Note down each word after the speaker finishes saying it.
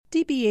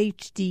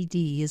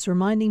GBHDD is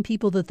reminding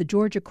people that the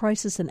Georgia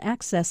Crisis and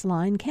Access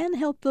Line can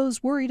help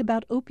those worried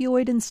about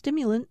opioid and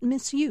stimulant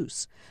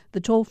misuse. The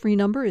toll-free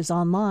number is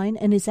online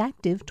and is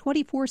active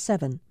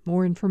 24/7.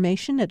 More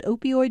information at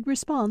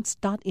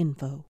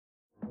opioidresponse.info.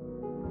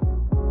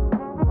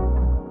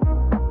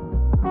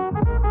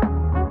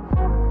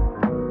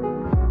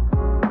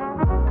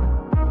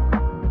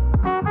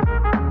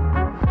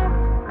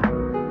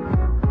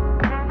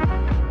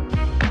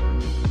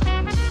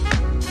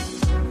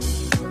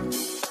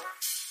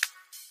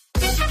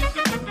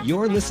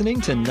 You're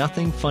listening to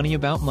Nothing Funny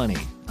About Money.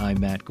 I'm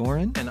Matt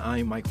Gorin. And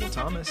I'm Michael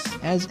Thomas.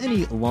 As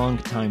any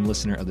longtime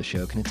listener of the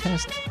show can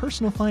attest,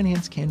 personal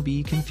finance can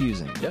be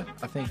confusing. Yeah,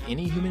 I think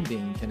any human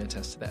being can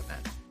attest to that,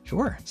 Matt.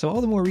 Sure. So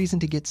all the more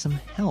reason to get some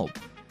help.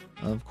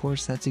 Of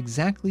course, that's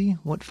exactly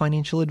what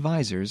financial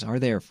advisors are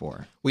there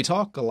for. We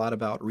talk a lot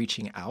about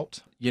reaching out.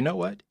 You know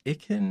what?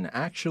 It can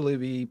actually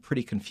be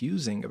pretty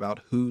confusing about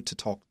who to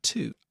talk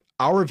to.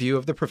 Our view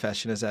of the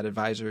profession is that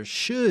advisors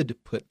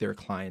should put their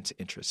clients'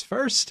 interests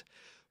first,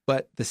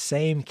 but the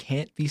same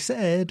can't be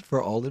said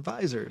for all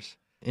advisors.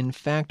 In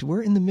fact,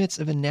 we're in the midst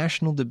of a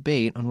national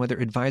debate on whether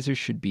advisors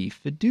should be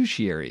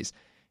fiduciaries.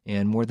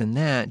 And more than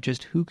that,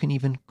 just who can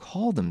even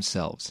call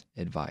themselves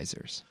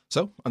advisors.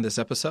 So, on this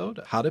episode,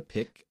 how to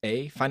pick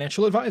a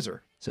financial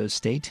advisor. So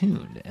stay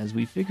tuned as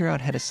we figure out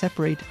how to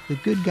separate the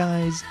good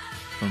guys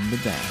from the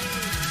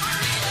bad.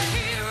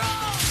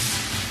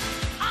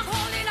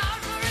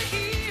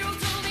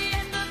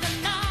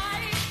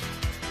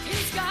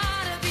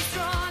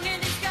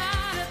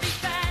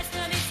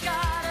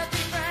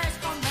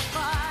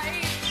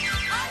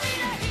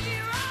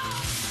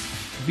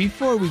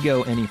 Before we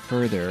go any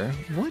further,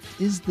 what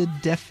is the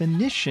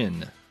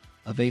definition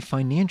of a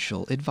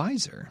financial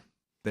advisor?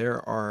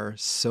 There are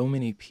so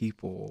many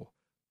people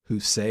who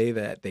say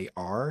that they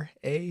are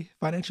a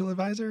financial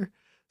advisor.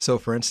 So,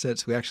 for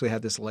instance, we actually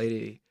had this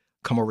lady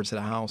come over to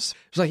the house.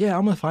 She's like, yeah,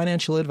 I'm a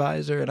financial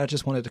advisor, and I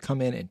just wanted to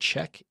come in and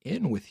check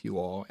in with you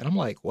all. And I'm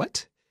like,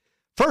 what?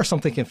 First, I'm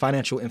thinking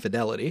financial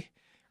infidelity,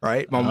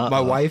 right?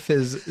 My wife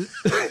is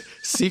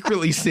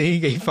secretly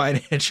seeing a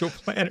financial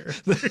planner.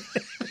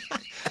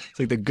 It's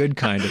like the good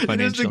kind of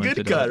financial infidelity. It is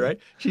the good infidelity. kind, right?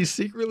 She's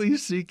secretly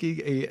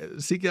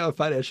seeking out a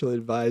financial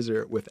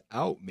advisor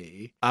without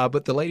me.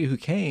 But the lady who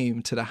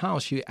came to the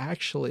house, she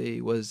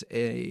actually was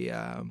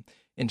a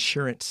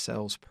insurance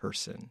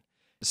salesperson.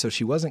 So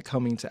she wasn't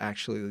coming to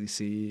actually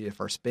see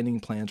if our spending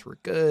plans were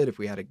good, if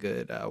we had a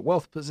good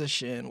wealth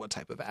position, what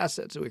type of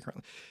assets do we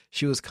currently.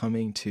 She was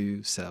coming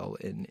to sell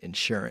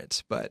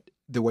insurance, but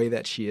the way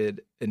that she had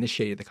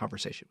initiated the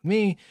conversation with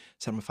me,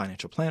 said, I'm a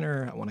financial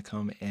planner. I want to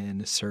come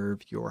and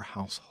serve your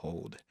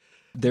household.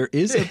 There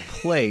is a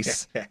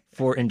place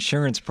for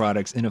insurance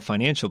products in a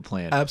financial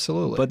plan.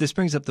 Absolutely. But this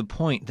brings up the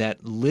point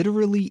that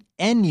literally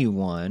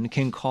anyone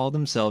can call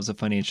themselves a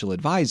financial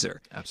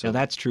advisor. Absolutely. Now,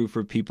 that's true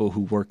for people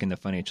who work in the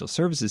financial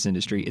services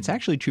industry. It's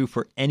actually true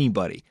for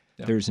anybody.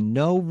 Yeah. There's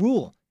no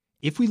rule.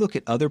 If we look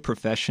at other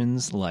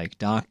professions like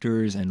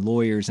doctors and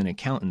lawyers and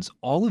accountants,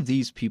 all of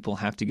these people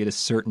have to get a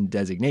certain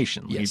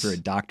designation. Like Yes. if you're a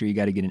doctor, you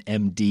got to get an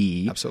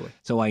MD. Absolutely.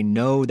 So I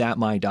know that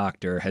my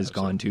doctor has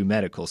gone to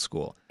medical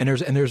school. And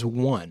there's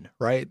one,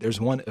 right?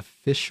 There's one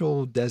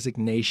official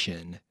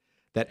designation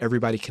that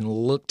everybody can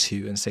look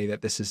to and say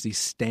that this is the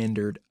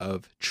standard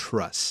of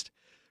trust.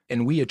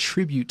 And we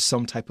attribute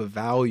some type of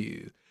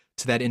value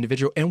to that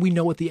individual, and we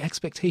know what the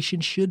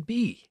expectation should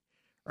be.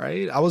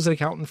 Right? I was an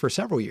accountant for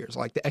several years.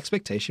 Like, the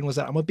expectation was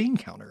that I'm a bean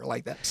counter.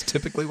 Like, that's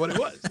typically what it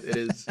was. It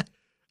is,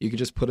 you could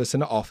just put us in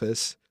the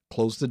office,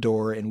 close the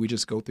door, and we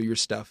just go through your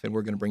stuff, and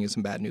we're going to bring you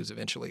some bad news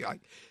eventually. Like,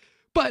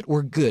 but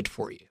we're good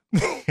for you.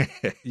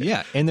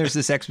 Yeah. And there's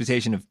this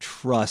expectation of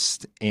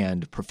trust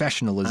and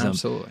professionalism.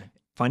 Absolutely.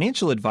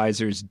 Financial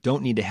advisors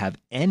don't need to have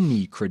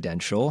any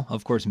credential.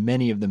 Of course,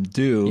 many of them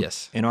do.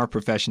 Yes. And our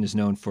profession is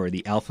known for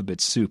the alphabet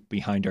soup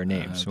behind our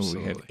names. So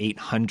we have Absolutely.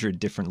 800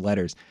 different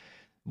letters.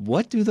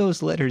 What do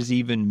those letters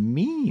even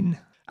mean?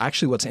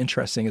 Actually, what's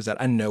interesting is that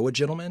I know a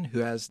gentleman who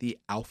has the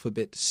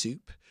alphabet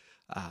soup,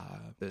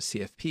 the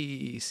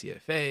CFP,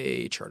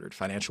 CFA, Chartered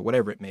Financial,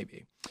 whatever it may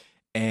be.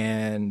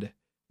 And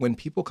when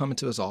people come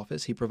into his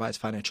office, he provides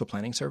financial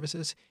planning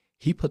services.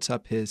 He puts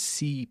up his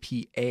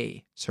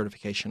CPA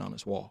certification on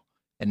his wall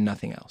and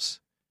nothing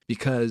else.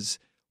 Because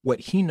what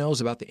he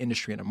knows about the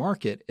industry and the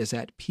market is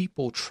that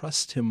people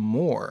trust him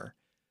more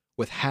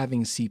with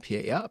having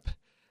CPA up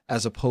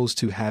as opposed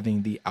to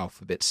having the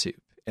alphabet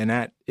soup. And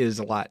that is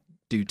a lot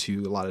due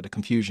to a lot of the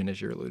confusion,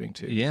 as you're alluding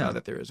to,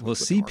 that there is. Well,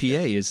 with the market.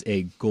 CPA is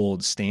a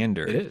gold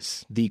standard. It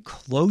is. The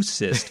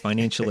closest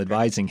financial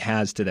advising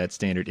has to that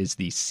standard is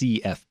the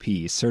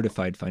CFP,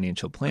 Certified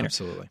Financial Planner.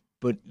 Absolutely.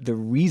 But the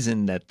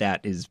reason that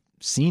that is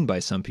seen by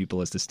some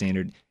people as the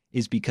standard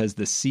is because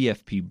the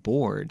CFP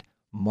board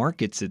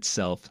markets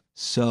itself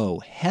so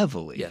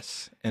heavily.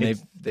 Yes. And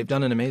they've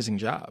done an amazing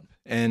job.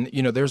 And,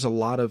 you know, there's a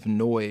lot of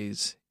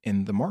noise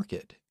in the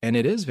market. And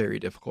it is very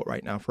difficult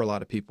right now for a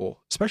lot of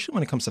people, especially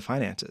when it comes to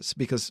finances,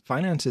 because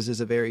finances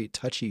is a very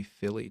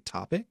touchy-feely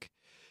topic.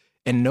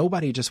 And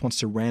nobody just wants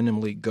to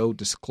randomly go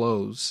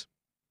disclose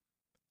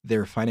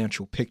their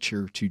financial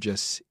picture to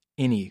just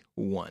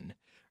anyone,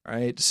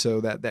 right?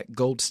 So that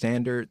gold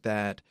standard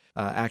that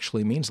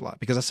actually means a lot,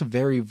 because that's a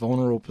very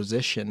vulnerable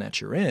position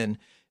that you're in.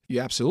 You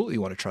absolutely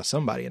want to trust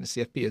somebody, and the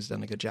CFP has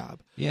done a good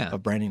job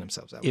of branding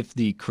themselves that way. If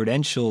the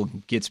credential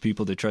gets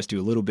people to trust you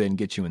a little bit and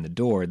get you in the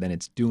door, then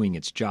it's doing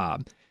its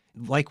job.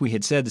 Like we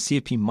had said, the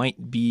CFP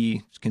might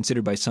be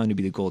considered by some to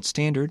be the gold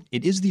standard.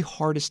 It is the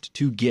hardest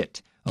to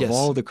get of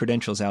all the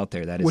credentials out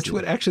there. That is, which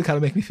would actually kind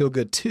of make me feel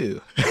good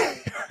too,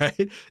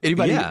 right?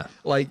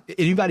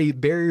 Anybody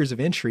barriers of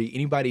entry,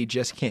 anybody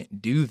just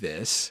can't do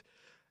this.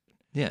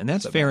 Yeah, and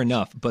that's fair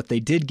enough. But they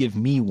did give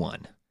me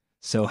one.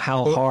 So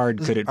how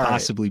hard could it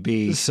possibly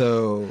be?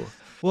 So,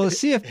 well, the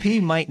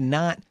CFP might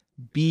not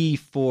be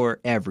for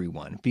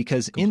everyone,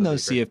 because in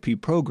those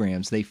CFP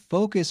programs, they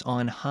focus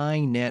on high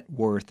net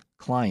worth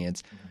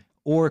clients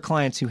or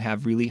clients who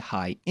have really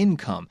high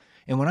income.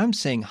 And when I'm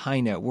saying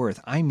high net worth,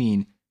 I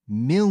mean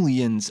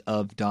millions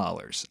of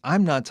dollars.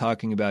 I'm not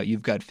talking about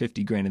you've got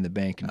 50 grand in the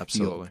bank and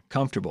feel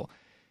comfortable.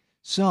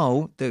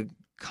 So the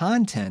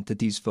content that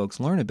these folks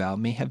learn about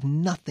may have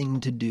nothing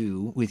to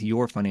do with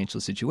your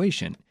financial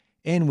situation,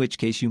 in which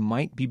case you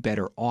might be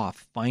better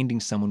off finding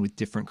someone with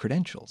different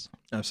credentials.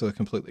 Absolutely,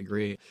 completely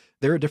agree.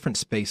 There are different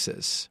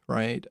spaces,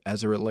 right,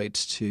 as it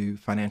relates to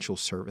financial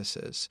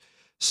services.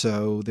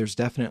 So there's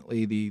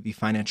definitely the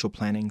financial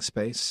planning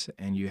space,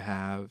 and you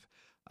have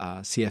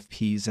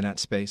CFPs in that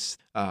space.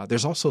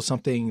 There's also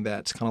something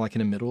that's kind of like in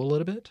the middle a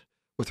little bit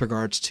with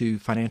regards to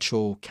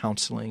financial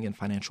counseling and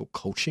financial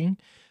coaching.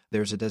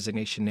 There's a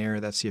designation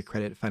there that's the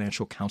accredited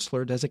financial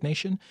counselor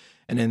designation.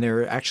 And then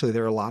there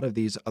are a lot of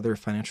these other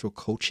financial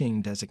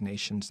coaching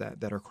designations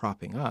that are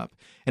cropping up.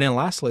 And then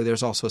lastly,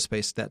 there's also a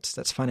space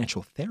that's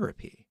financial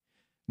therapy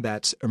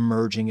that's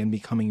emerging and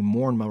becoming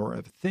more and more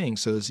of a thing.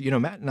 So as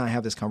Matt and I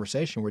have this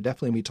conversation, we're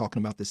definitely going to be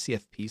talking about the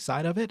CFP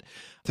side of it.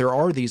 There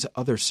are these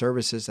other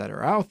services that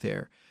are out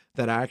there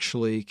that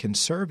actually can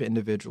serve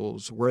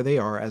individuals where they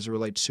are as it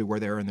relates to where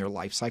they are in their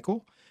life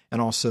cycle,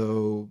 and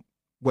also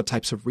what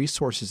types of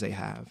resources they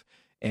have,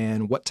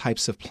 and what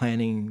types of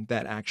planning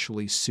that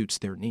actually suits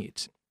their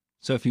needs.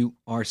 So if you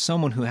are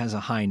someone who has a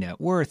high net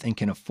worth and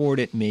can afford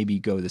it, maybe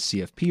go the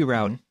CFP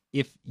route.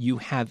 If you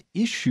have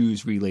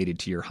issues related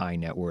to your high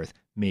net worth,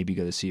 maybe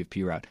go the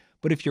CFP route.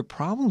 But if your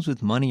problems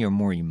with money are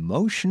more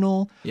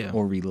emotional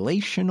or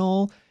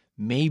relational,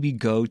 maybe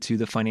go to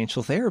the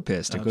financial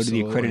therapist or go to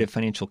the accredited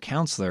financial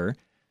counselor.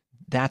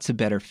 That's a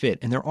better fit.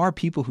 And there are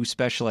people who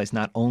specialize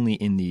not only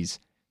in these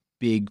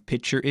big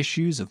picture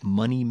issues of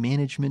money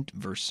management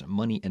versus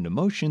money and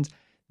emotions.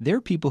 They're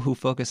people who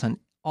focus on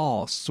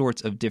all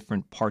sorts of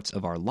different parts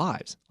of our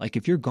lives. Like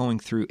if you're going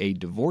through a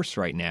divorce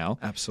right now,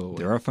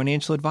 there are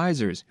financial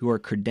advisors who are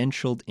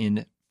credentialed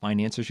in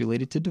finances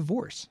related to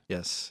divorce.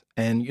 Yes.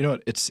 And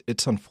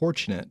it's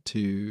unfortunate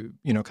to,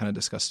 kind of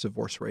discuss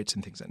divorce rates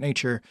and things of that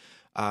nature.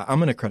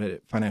 I'm an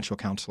accredited financial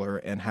counselor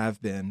and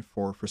have been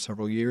for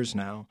several years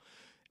now.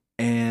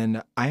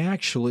 And I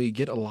actually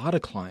get a lot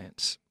of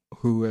clients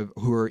who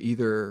are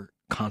either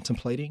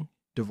contemplating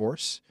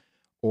divorce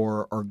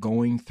or are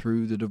going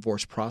through the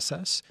divorce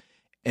process.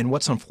 And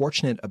what's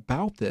unfortunate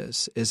about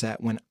this is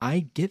that when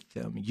I get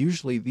them,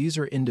 usually these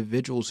are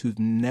individuals who've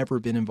never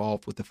been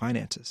involved with the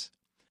finances.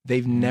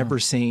 They've never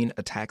seen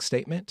a tax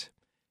statement.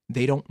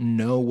 They don't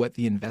know what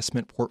the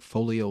investment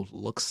portfolio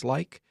looks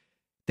like.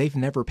 They've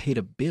never paid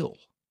a bill.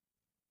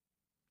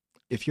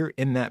 If you're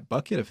in that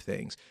bucket of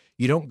things,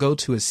 you don't go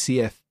to a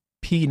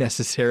CFP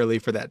necessarily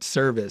for that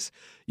service.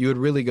 You would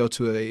really go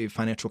to a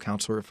financial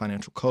counselor, a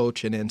financial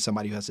coach, and then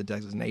somebody who has a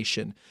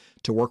designation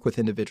to work with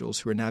individuals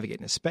who are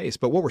navigating this space.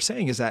 But what we're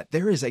saying is that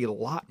there is a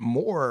lot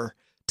more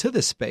to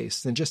this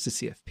space than just the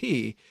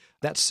CFP.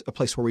 That's a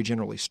place where we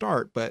generally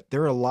start, but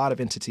there are a lot of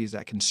entities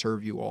that can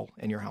serve you all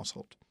in your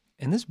household.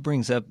 And this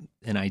brings up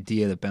an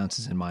idea that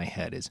bounces in my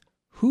head is,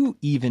 who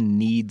even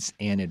needs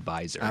an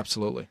advisor?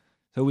 Absolutely.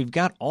 So we've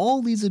got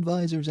all these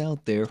advisors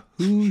out there.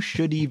 Who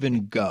should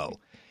even go?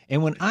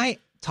 And when I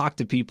talk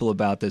to people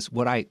about this,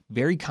 what I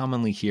very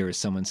commonly hear is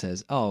someone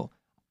says, oh,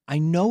 I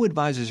know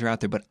advisors are out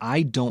there, but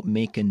I don't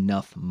make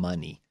enough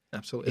money.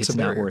 Absolutely. It's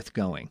not worth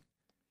going.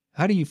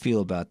 How do you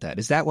feel about that?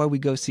 Is that why we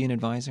go see an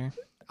advisor?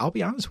 I'll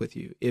be honest with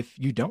you. If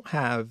you don't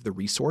have the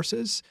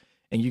resources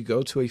and you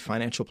go to a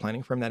financial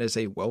planning firm that is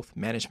a wealth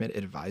management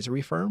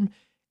advisory firm,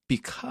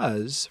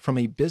 because from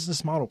a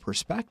business model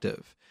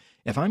perspective,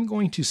 if I'm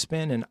going to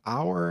spend an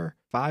hour,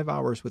 5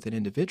 hours with an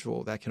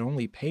individual that can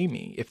only pay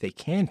me, if they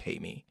can pay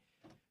me,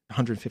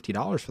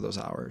 $150 for those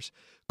hours,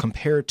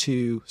 compared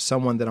to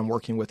someone that I'm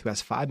working with who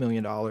has $5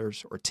 million or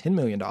 $10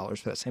 million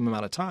for that same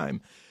amount of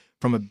time,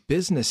 from a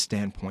business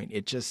standpoint,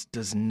 it just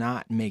does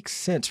not make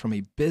sense from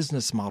a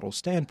business model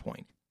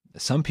standpoint.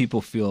 Some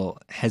people feel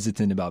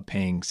hesitant about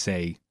paying,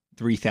 say,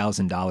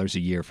 $3,000 a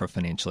year for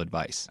financial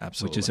advice,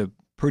 Absolutely. Which is a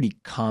pretty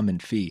common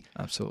fee.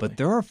 Absolutely. But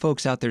there are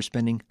folks out there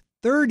spending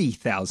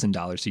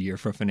 $30,000 a year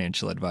for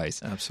financial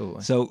advice.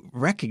 Absolutely. So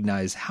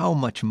recognize how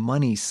much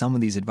money some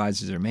of these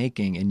advisors are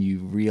making, and you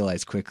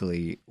realize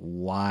quickly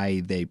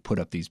why they put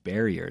up these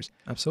barriers.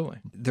 Absolutely.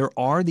 There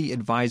are the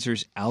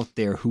advisors out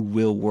there who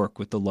will work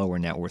with the lower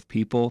net worth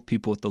people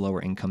with the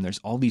lower income. There's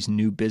all these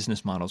new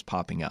business models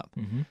popping up.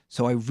 Mm-hmm.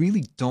 So I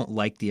really don't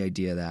like the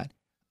idea that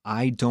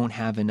I don't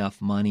have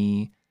enough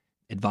money,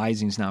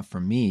 advising's not for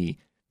me.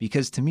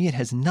 Because to me, it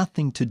has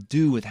nothing to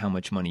do with how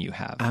much money you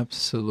have.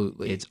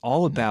 Absolutely. It's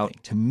all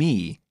about, to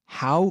me,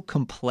 how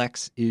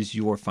complex is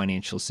your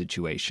financial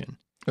situation?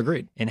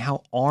 Agreed. And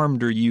how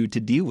armed are you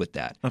to deal with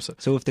that?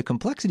 Absolutely. So if the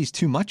complexity is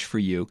too much for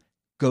you,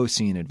 go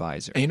see an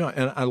advisor. And,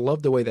 and I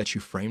love the way that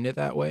you framed it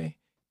that way.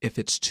 If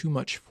it's too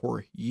much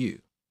for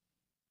you,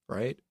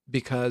 right?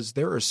 Because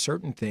there are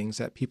certain things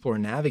that people are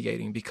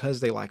navigating because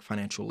they lack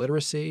financial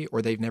literacy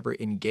or they've never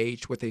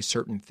engaged with a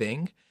certain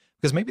thing.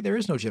 Because maybe there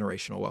is no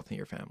generational wealth in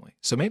your family.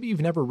 So maybe you've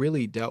never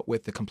really dealt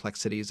with the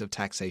complexities of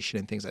taxation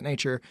and things of that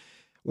nature,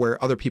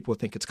 where other people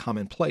think it's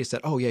commonplace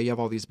that, oh, yeah, you have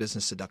all these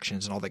business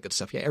deductions and all that good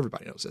stuff. Yeah,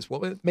 everybody knows this.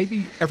 Well,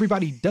 maybe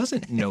everybody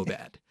doesn't know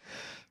that.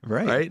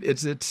 Right?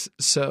 It's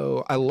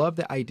so I love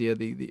the idea,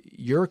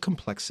 your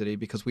complexity,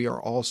 because we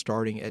are all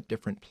starting at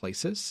different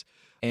places.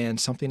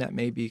 And something that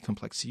may be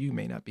complex to you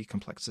may not be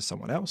complex to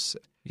someone else.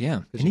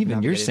 Yeah. And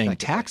even you're saying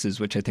taxes,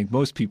 which I think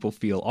most people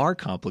feel are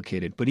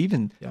complicated, but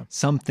even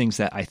some things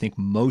that I think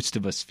most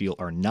of us feel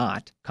are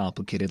not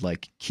complicated,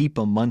 like keep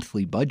a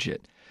monthly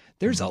budget.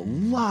 There's a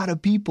lot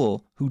of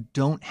people who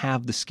don't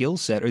have the skill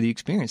set or the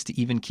experience to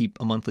even keep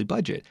a monthly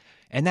budget.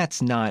 And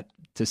that's not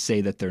to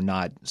say that they're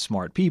not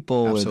smart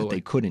people or that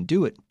they couldn't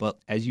do it. But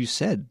as you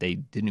said, they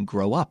didn't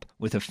grow up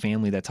with a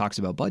family that talks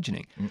about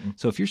budgeting.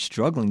 So if you're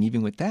struggling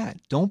even with that,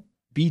 don't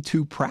be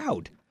too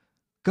proud.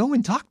 Go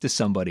and talk to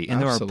somebody.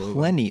 And there are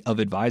plenty of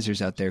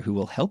advisors out there who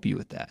will help you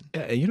with that.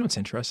 Yeah, you know what's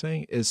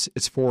interesting is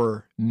it's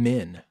for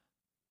men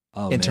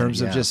in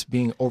terms of just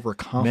being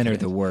overconfident. Men are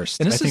the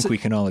worst. And I think we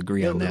can all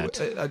agree on that.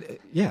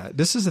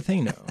 This is the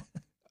thing, though.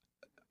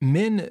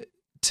 Men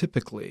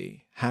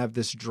typically have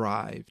this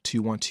drive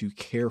to want to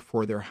care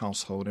for their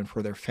household and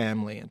for their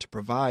family and to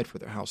provide for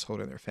their household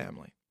and their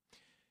family.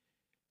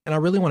 And I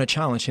really want to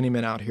challenge any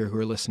men out here who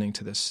are listening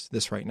to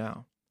this right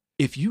now.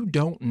 If you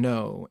don't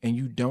know and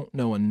you don't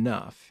know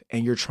enough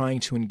and you're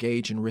trying to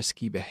engage in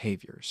risky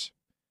behaviors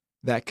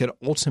that could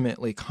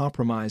ultimately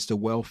compromise the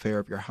welfare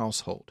of your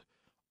household,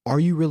 are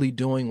you really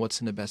doing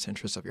what's in the best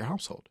interest of your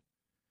household?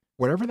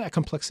 Whatever that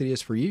complexity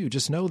is for you,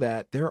 just know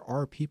that there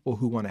are people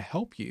who want to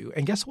help you.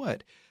 And guess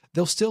what?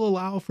 They'll still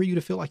allow for you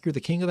to feel like you're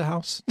the king of the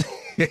house.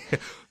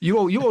 You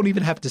won't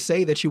even have to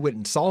say that you went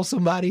and saw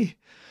somebody.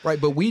 Right,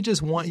 but we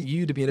just want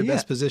you to be in the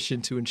best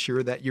position to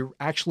ensure that you're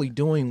actually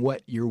doing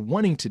what you're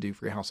wanting to do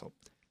for your household.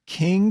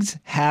 Kings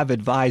have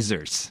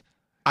advisors.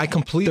 I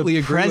completely agree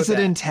with that. The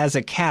president has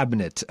a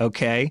cabinet,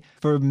 okay?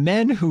 For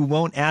men who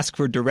won't ask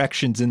for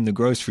directions in the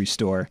grocery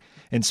store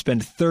and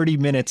spend 30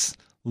 minutes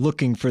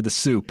looking for the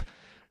soup,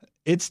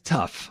 it's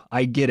tough.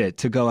 I get it,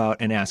 to go out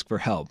and ask for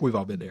help. We've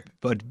all been there.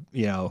 But,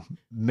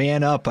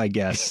 man up, I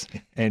guess,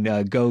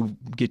 and go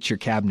get your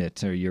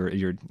cabinet or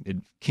your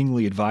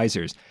kingly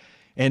advisors.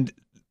 And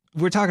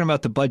we're talking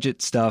about the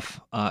budget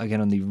stuff, again,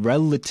 on the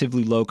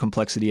relatively low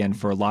complexity end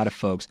for a lot of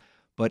folks.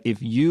 But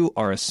if you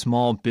are a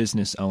small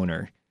business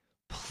owner,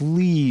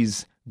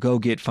 please go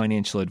get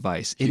financial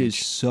advice. It is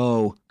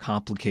so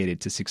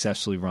complicated to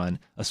successfully run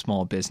a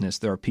small business.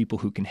 There are people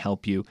who can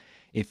help you.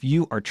 If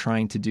you are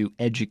trying to do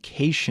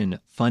education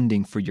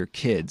funding for your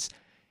kids,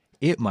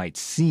 it might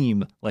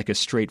seem like a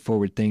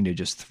straightforward thing to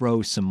just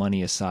throw some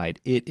money aside.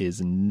 It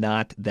is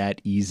not that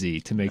easy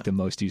to make the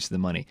most use of the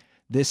money.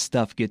 This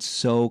stuff gets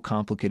so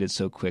complicated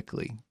so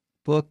quickly.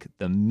 Book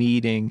the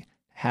meeting,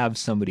 have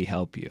somebody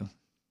help you.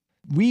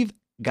 We've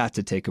got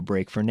to take a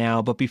break for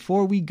now, but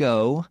before we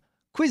go,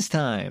 quiz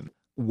time.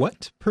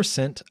 What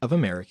 % of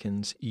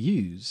Americans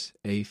use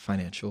a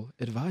financial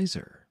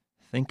advisor?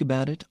 Think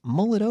about it,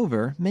 mull it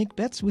over, make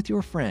bets with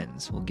your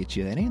friends. We'll get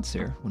you that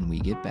answer when we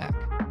get back.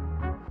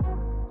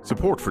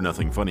 Support for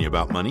Nothing Funny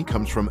About Money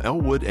comes from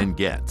Elwood &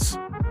 Getz,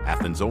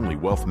 Athens' only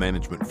wealth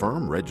management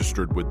firm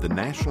registered with the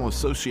National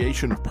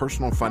Association of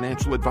Personal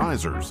Financial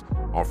Advisors,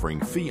 offering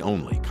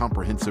fee-only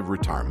comprehensive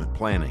retirement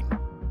planning.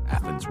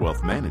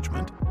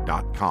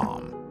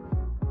 AthensWealthManagement.com.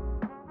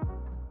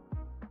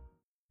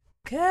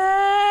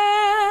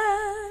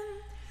 Can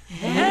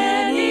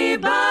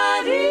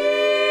anybody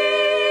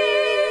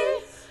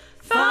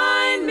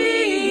find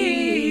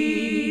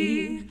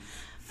me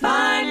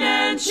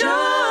financial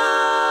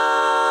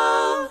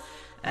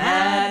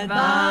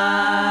advice?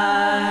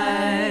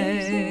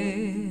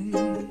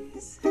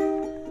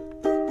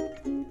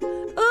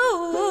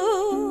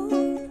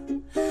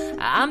 Ooh,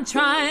 I'm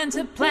trying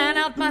to plan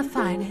out my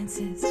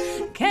finances,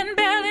 can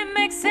barely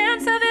make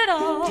sense of it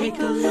all. Take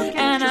a look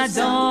at I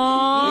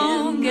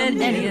don't get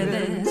any of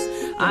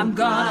this. I'm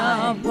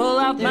gonna pull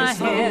out my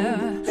hair.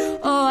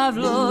 Oh, I've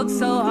looked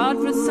so hard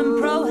for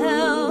some pro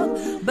help,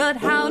 but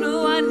how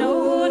do I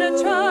know who to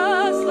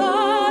trust,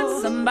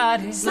 Lord?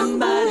 Somebody.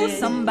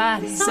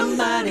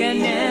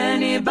 Can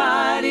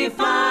anybody anybody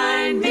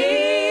find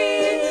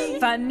me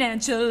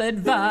financial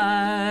advice.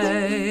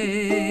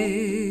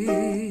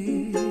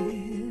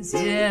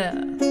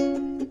 Yeah.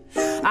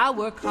 I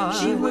work hard.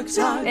 She works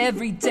hard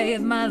every day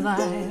of my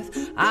life.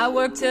 I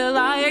work till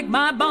I ache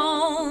my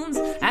bones.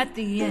 At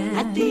the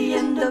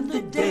end of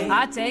the day,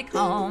 I take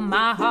home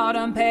my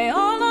hard-earned pay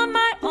all on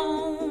my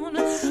own.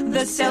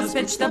 The sales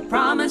pitch, the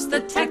promise, the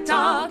tech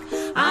talk.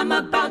 I'm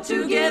about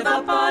to give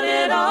up on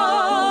it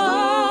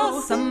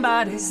all.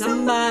 Somebody,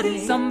 can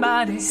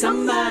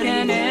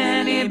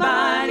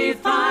anybody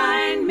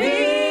find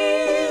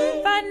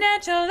me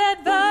financial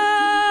advice?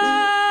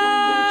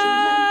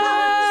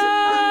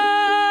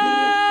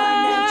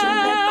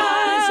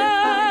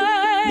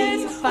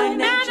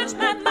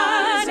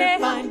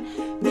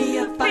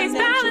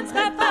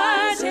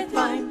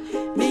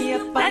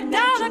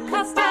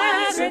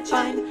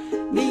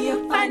 Find me a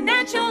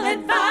financial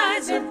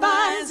advisor,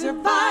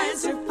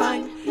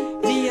 find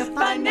me a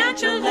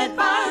financial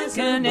advisor.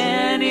 Can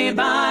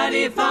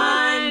anybody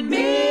find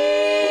me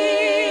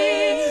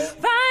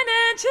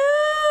financial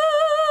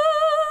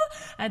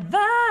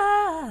advice?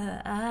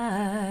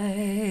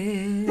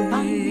 Find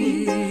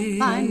me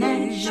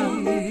financial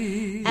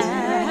advice.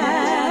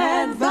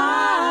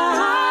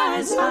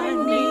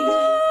 Find me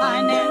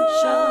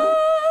financial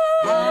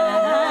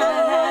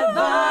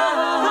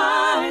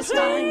advice.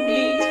 Find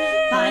me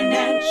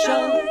financial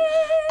advice.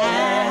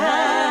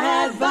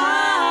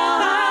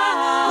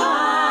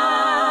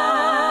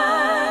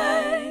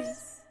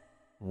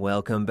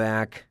 Welcome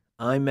back.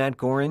 I'm Matt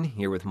Gorin,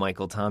 here with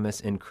Michael Thomas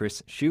and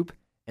Chris Shoup,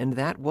 and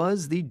that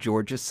was the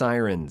Georgia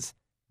Sirens,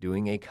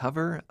 doing a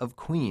cover of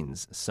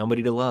Queen's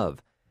Somebody to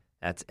Love.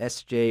 That's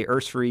S.J.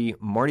 Ursary,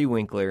 Marty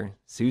Winkler,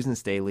 Susan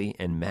Staley,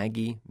 and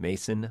Maggie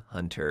Mason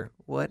Hunter.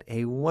 What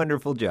a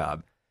wonderful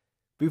job.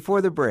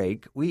 Before the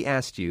break, we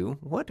asked you,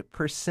 what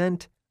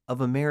percent of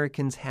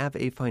Americans have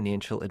a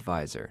financial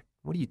advisor?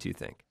 What do you two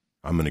think?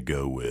 I'm going to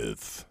go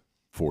with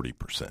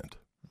 40%.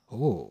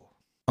 Oh,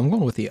 I'm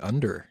going with the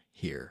under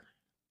here.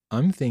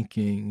 I'm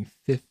thinking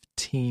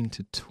 15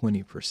 to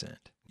 20%.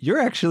 You're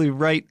actually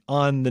right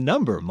on the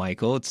number,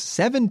 Michael. It's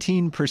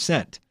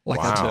 17%.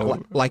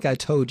 Like I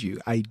told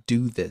you, I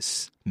do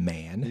this,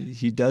 man.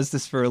 He does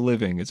this for a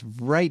living. It's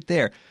right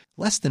there.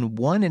 Less than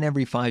 1 in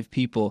every 5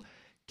 people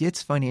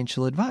gets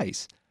financial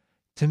advice.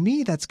 To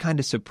me, that's kind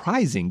of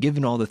surprising,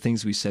 given all the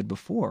things we said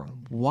before.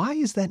 Why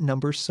is that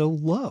number so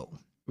low?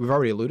 We've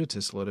already alluded to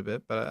this a little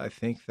bit, but I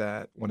think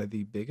that one of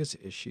the biggest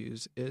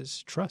issues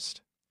is trust.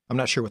 I'm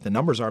not sure what the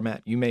numbers are,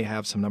 Matt. You may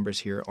have some numbers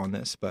here on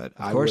this, but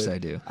Of course I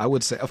do. I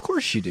would say, of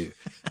course you do.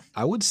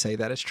 I would say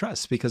that it's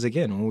trust because,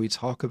 again, when we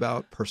talk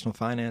about personal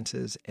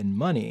finances and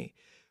money,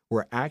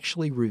 we're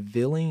actually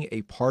revealing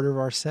a part of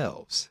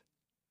ourselves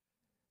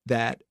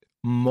that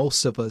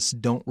most of us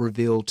don't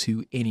reveal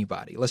to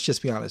anybody. Let's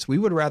just be honest. We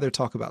would rather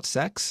talk about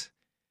sex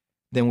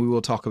than we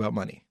will talk about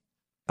money.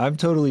 I'm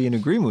totally in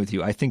agreement with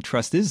you. I think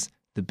trust is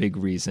the big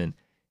reason.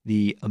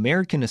 The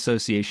American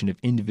Association of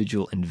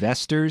Individual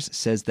Investors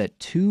says that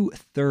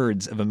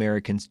 2/3 of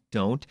Americans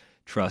don't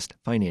trust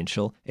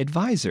financial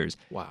advisors.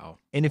 Wow.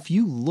 And if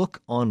you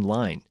look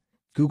online,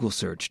 Google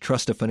search,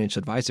 trust a financial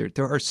advisor,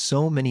 there are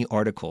so many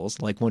articles,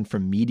 like one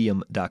from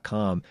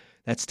medium.com,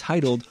 that's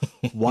titled,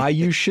 Why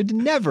You Should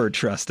Never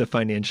Trust a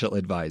Financial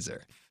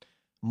Advisor.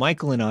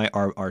 Michael and I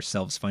are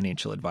ourselves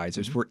financial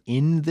advisors. We're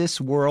in this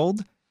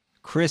world.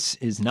 Chris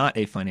is not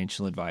a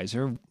financial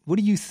advisor. What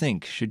do you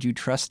think? Should you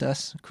trust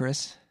us,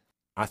 Chris?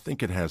 I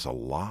think it has a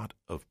lot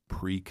of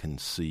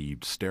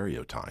preconceived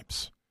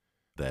stereotypes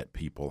that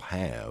people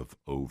have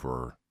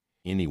over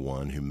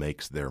anyone who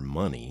makes their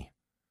money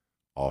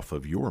off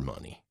of your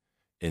money.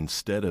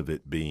 Instead of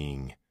it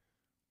being,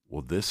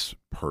 well, this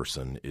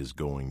person is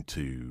going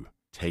to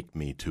take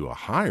me to a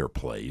higher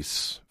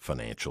place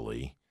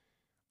financially,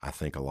 I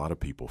think a lot of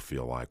people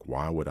feel like,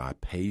 why would I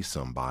pay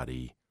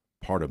somebody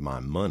part of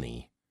my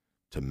money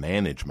to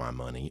manage my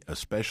money,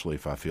 especially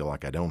if I feel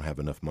like I don't have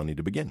enough money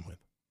to begin with?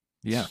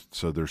 Yeah.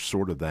 So there's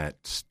sort of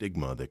that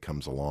stigma that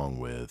comes along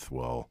with,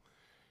 well,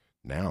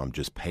 now I'm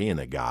just paying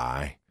a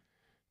guy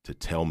to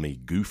tell me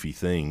goofy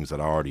things that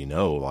I already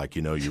know, like,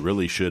 you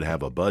really should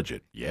have a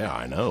budget. Yeah,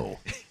 I know.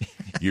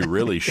 You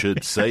really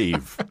should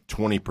save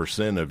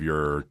 20% of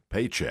your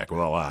paycheck.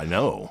 Well, I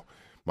know.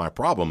 My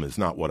problem is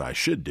not what I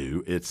should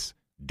do, it's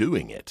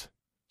doing it.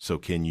 So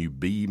can you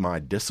be my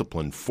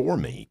discipline for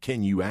me?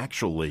 Can you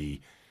actually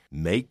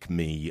make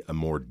me a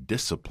more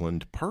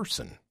disciplined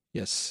person?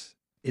 Yes.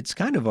 It's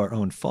kind of our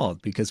own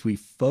fault because we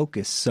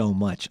focus so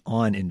much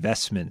on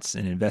investments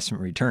and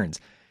investment returns.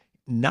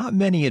 Not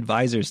many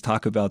advisors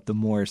talk about the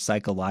more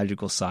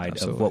psychological side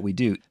Absolutely. of what we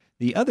do.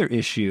 The other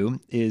issue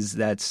is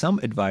that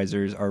some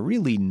advisors are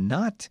really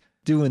not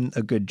doing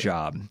a good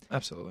job.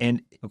 Absolutely.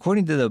 And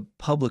according to the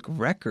public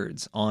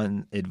records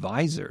on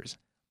advisors,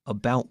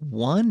 about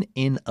 1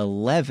 in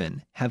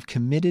 11 have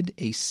committed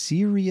a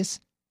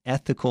serious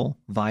ethical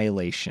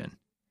violation.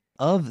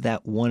 Of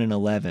that 1 in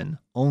 11,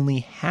 only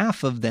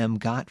half of them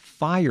got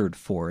fired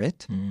for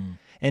it,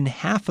 and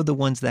half of the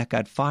ones that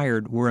got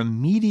fired were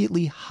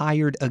immediately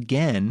hired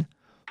again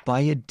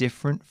by a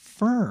different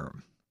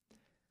firm.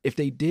 If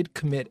they did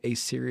commit a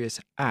serious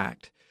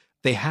act,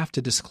 they have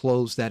to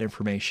disclose that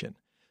information.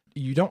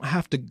 You don't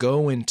have to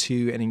go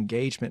into an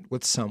engagement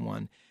with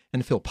someone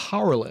and feel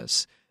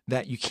powerless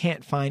that you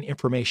can't find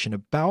information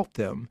about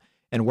them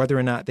and whether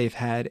or not they've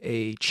had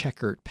a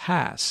checkered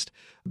past.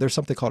 There's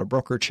something called a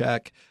broker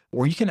check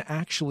where you can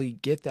actually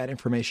get that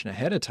information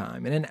ahead of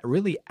time and then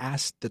really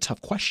ask the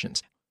tough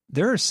questions.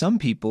 There are some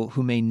people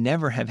who may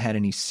never have had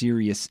any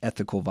serious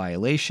ethical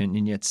violation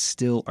and yet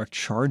still are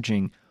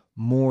charging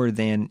more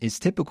than is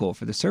typical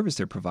for the service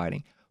they're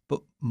providing.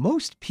 But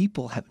most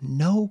people have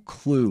no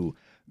clue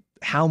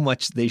how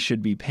much they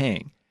should be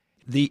paying.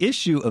 The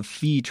issue of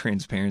fee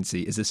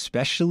transparency is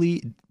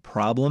especially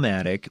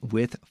problematic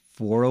with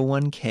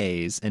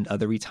 401ks and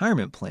other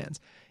retirement plans.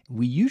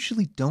 We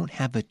usually don't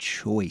have a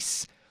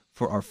choice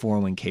for our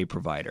 401k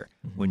provider.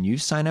 When you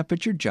sign up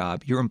at your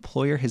job, your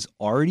employer has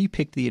already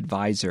picked the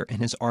advisor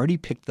and has already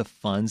picked the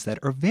funds that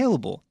are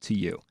available to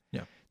you.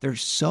 Yeah.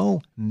 There's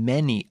so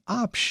many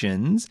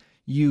options.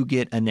 You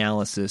get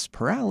analysis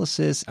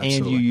paralysis, Absolutely.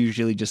 and you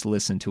usually just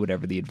listen to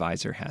whatever the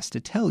advisor has to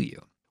tell you.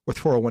 With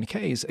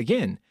 401ks,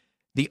 again,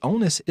 the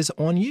onus is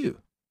on you.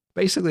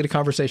 Basically, the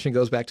conversation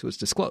goes back to it's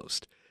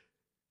disclosed.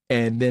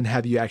 And then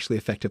have you actually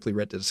effectively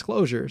read the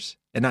disclosures?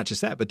 And not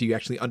just that, but do you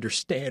actually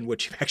understand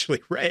what you've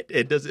actually read?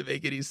 And does it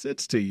make any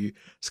sense to you?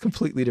 It's a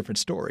completely different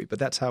story, but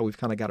that's how we've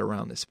kind of got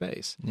around this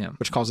space,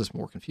 which causes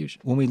more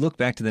confusion. When we look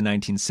back to the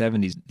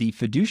 1970s, the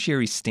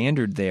fiduciary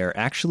standard there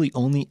actually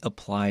only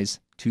applies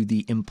to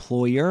the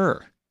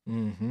employer.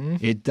 Mm-hmm.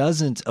 It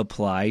doesn't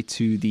apply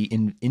to the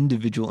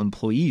individual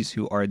employees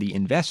who are the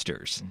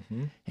investors.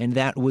 Mm-hmm. And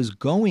that was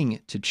going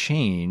to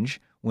change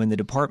when the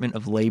Department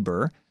of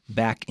Labor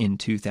back in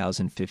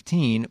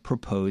 2015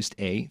 proposed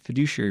a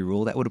fiduciary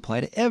rule that would apply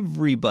to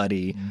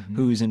everybody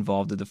who's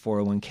involved with the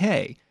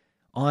 401k.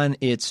 On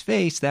its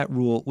face, that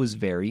rule was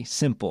very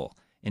simple.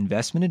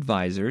 Investment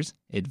advisors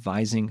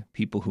advising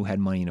people who had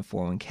money in a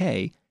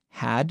 401k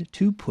had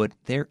to put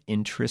their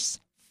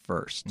interests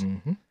first.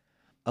 Mm-hmm.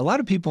 A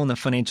lot of people in the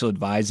financial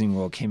advising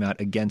world came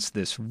out against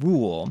this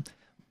rule,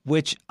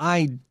 which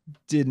I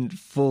didn't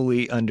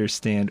fully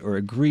understand or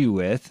agree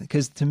with,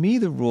 because to me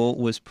the rule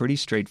was pretty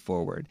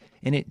straightforward,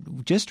 and it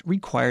just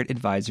required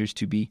advisors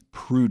to be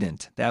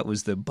prudent. That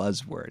was the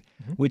buzzword,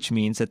 which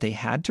means that they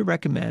had to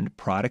recommend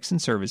products and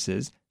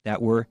services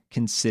that were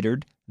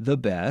considered the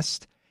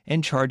best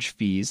and charge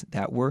fees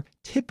that were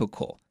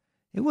typical.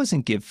 It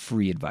wasn't give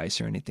free advice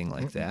or anything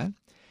like that.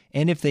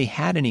 And if they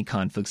had any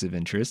conflicts of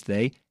interest,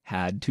 they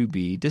had to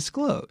be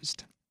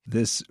disclosed.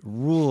 This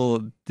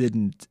rule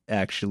didn't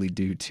actually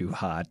do too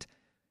hot.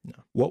 No.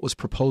 What was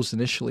proposed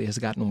initially has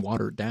gotten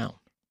watered down.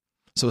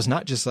 So it's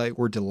not just like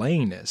we're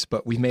delaying this,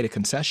 but we've made a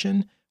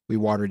concession, we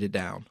watered it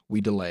down, we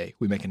delay.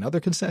 We make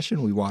another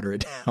concession, we water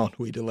it down,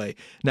 we delay.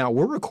 Now,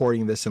 we're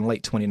recording this in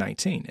late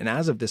 2019, and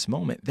as of this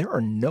moment, there are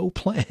no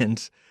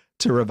plans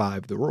to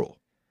revive the rule.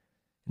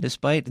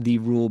 Despite the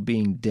rule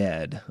being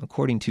dead,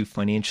 according to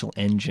Financial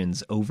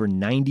Engines, over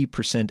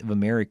 90% of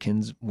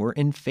Americans were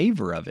in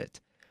favor of it,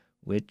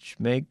 which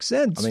makes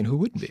sense. I mean, who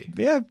wouldn't be?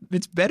 Yeah,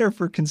 it's better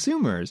for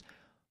consumers.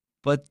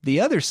 But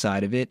the other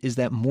side of it is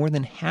that more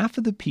than half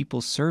of the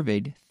people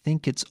surveyed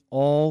think it's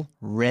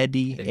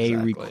already a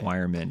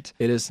requirement.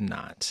 It is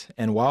not.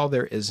 And while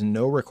there is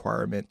no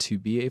requirement to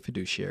be a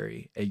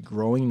fiduciary, a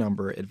growing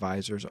number of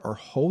advisors are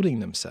holding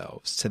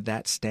themselves to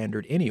that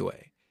standard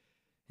anyway.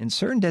 And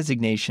certain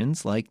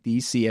designations, like the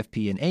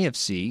CFP and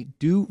AFC,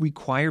 do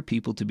require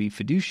people to be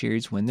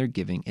fiduciaries when they're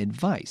giving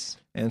advice.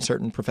 And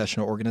certain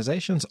professional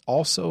organizations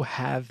also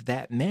have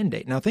that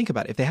mandate. Now, think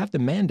about it. If they have the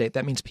mandate,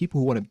 that means people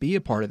who want to be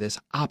a part of this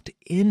opt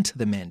into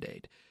the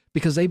mandate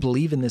because they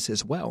believe in this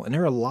as well. And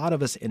there are a lot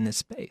of us in this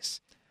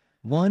space.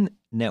 One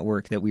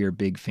network that we are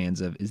big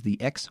fans of is the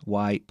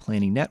XY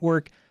Planning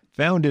Network,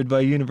 founded by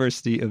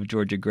University of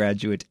Georgia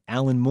graduate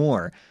Alan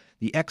Moore.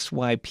 The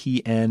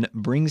XYPN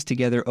brings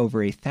together over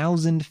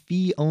 1,000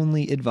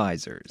 fee-only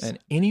advisors. And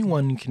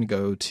anyone can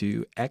go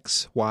to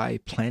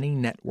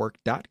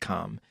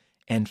xyplanningnetwork.com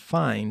and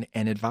find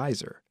an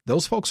advisor.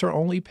 Those folks are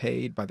only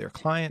paid by their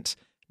clients,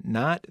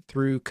 not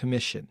through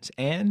commissions.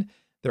 And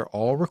they're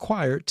all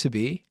required to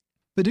be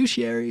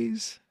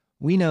fiduciaries.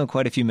 We know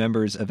quite a few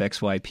members of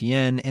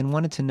XYPN and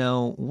wanted to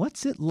know,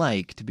 what's it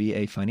like to be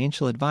a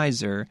financial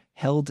advisor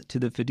held to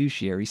the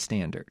fiduciary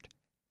standard?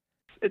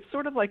 It's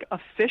sort of like a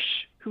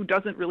fish who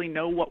doesn't really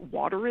know what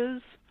water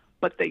is,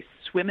 but they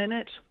swim in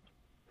it,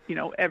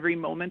 every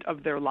moment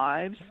of their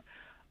lives.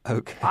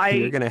 Okay,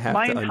 you're going to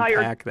have to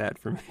unpack that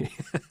for me.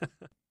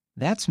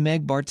 That's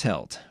Meg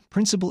Bartelt,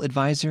 Principal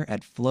Advisor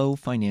at Flow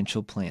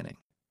Financial Planning.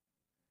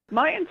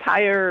 My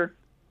entire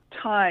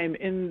time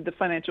in the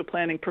financial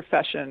planning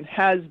profession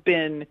has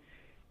been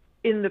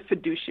in the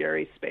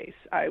fiduciary space.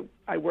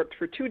 I worked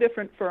for two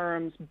different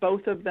firms.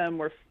 Both of them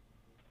were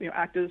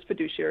acted as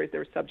fiduciaries. They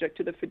were subject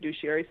to the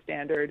fiduciary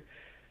standard.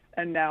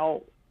 And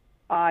now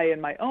I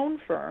and my own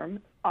firm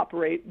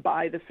operate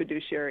by the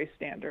fiduciary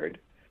standard,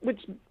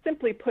 which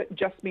simply put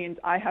just means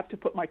I have to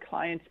put my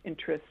client's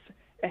interests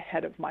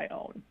ahead of my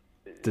own.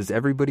 Does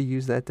everybody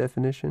use that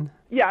definition?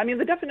 Yeah, I mean,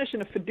 the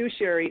definition of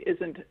fiduciary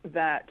isn't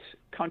that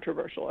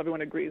controversial.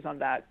 Everyone agrees on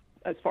that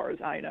as far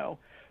as I know.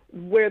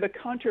 Where the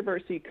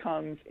controversy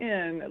comes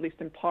in, at least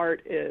in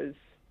part, is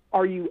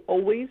are you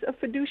always a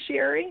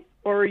fiduciary,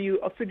 or are you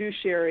a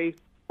fiduciary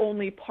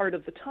only part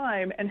of the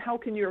time? And how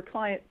can your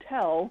client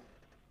tell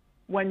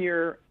when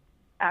you're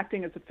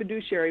acting as a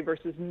fiduciary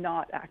versus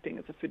not acting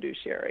as a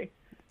fiduciary?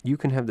 You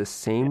can have the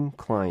same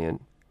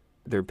client,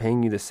 they're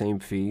paying you the same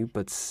fee,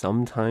 but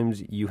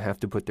sometimes you have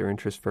to put their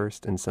interest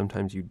first and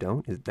sometimes you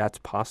don't? That's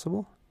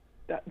possible?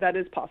 That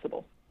is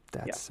possible.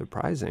 That's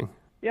surprising.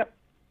 Yep.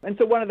 And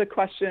so one of the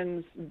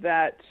questions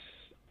that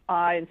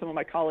I and some of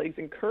my colleagues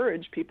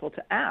encourage people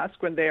to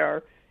ask when they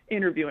are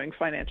interviewing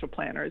financial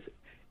planners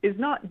is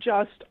not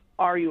just,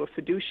 are you a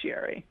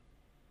fiduciary,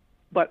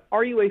 but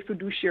are you a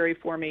fiduciary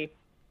for me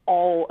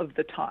all of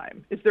the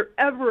time? Is there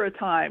ever a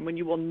time when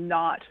you will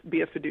not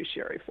be a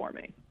fiduciary for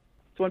me?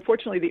 So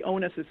unfortunately, the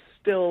onus is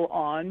still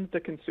on the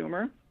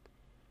consumer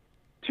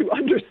to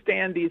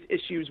understand these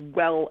issues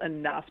well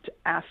enough to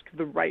ask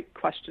the right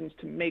questions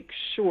to make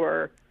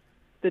sure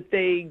that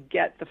they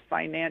get the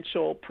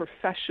financial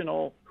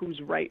professional who's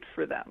right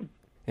for them.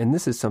 And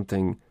this is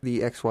something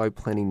the XY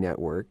Planning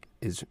Network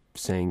is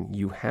saying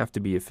you have to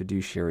be a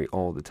fiduciary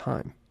all the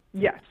time.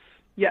 Yes.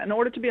 Yeah, in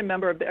order to be a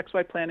member of the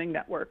XY Planning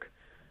Network,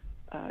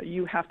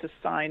 you have to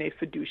sign a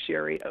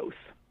fiduciary oath.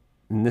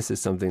 And this is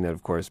something that,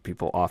 of course,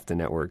 people off the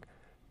network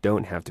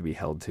don't have to be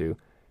held to.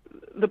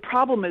 The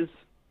problem is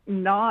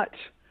not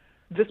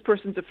this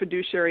person's a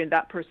fiduciary and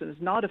that person is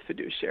not a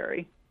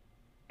fiduciary.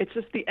 It's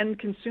just the end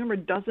consumer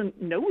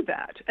doesn't know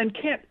that and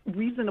can't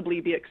reasonably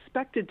be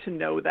expected to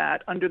know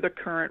that under the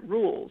current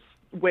rules,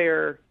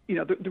 where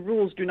the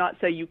rules do not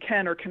say you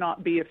can or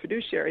cannot be a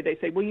fiduciary. They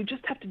say, well, you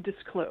just have to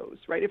disclose,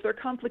 right? If there are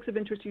conflicts of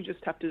interest, you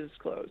just have to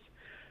disclose.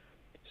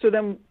 So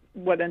then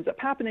what ends up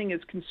happening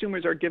is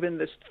consumers are given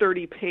this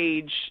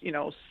 30-page,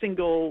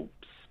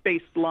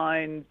 single-spaced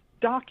line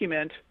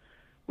document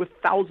with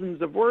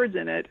thousands of words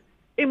in it,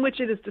 in which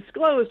it is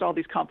disclosed all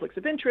these conflicts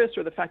of interest,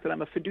 or the fact that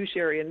I'm a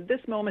fiduciary in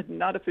this moment and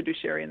not a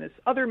fiduciary in this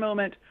other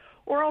moment,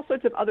 or all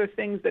sorts of other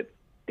things that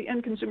the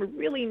end consumer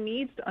really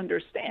needs to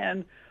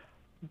understand.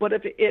 But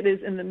if it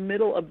is in the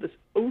middle of this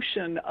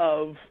ocean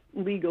of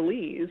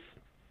legalese,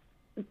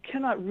 it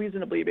cannot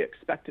reasonably be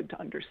expected to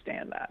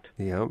understand that.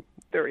 Yep.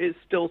 There is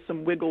still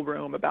some wiggle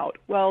room about,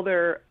 well,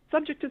 they're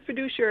subject to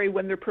fiduciary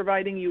when they're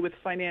providing you with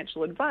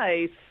financial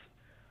advice,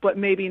 but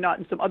maybe not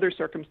in some other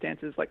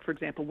circumstances, like, for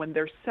example, when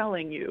they're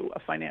selling you a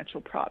financial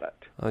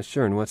product.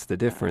 Sure, and what's the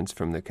difference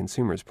from the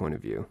consumer's point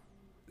of view?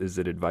 Is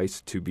it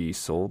advice to be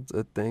sold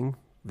a thing?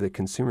 The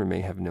consumer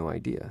may have no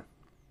idea.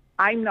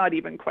 I'm not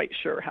even quite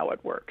sure how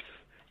it works.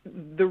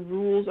 The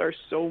rules are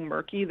so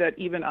murky that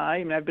even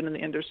I've been in the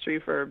industry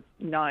for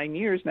 9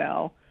 years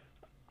now,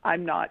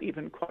 I'm not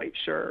even quite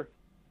sure,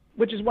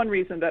 which is one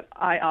reason that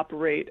I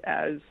operate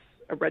as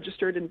a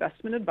registered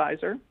investment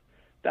advisor.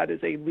 That is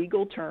a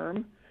legal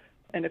term.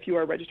 And if you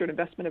are a registered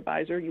investment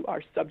advisor, you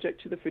are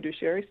subject to the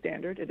fiduciary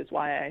standard. It is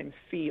why I am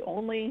fee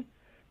only.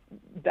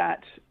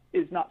 That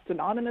is not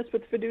synonymous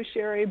with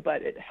fiduciary,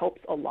 but it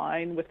helps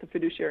align with the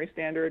fiduciary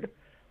standard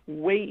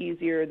way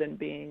easier than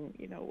being,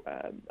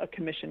 a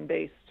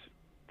commission-based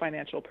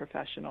financial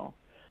professional.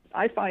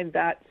 I find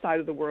that side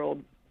of the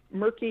world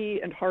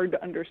murky and hard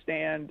to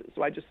understand,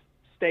 so I just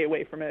stay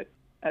away from it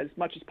as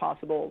much as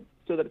possible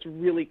so that it's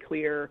really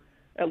clear,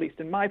 at least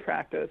in my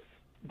practice,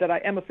 that I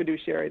am a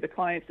fiduciary. The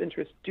client's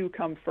interests do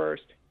come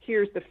first.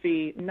 Here's the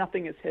fee.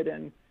 Nothing is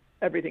hidden.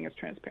 Everything is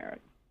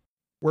transparent.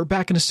 We're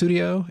back in the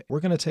studio.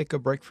 We're going to take a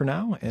break for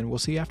now, and we'll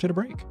see you after the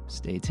break.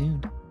 Stay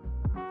tuned.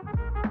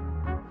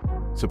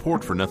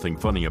 Support for Nothing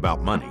Funny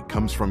About Money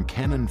comes from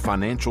Cannon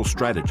Financial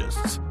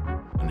Strategists,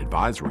 an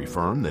advisory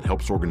firm that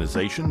helps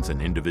organizations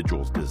and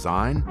individuals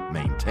design,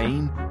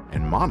 maintain,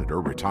 and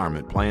monitor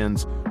retirement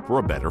plans for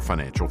a better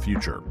financial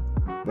future.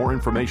 More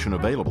information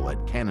available at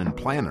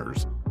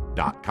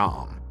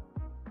cannonplanners.com.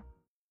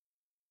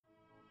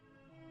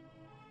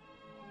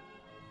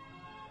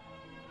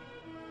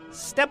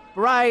 Step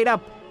right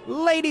up.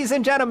 Ladies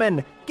and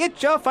gentlemen,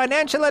 get your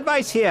financial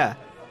advice here.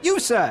 You,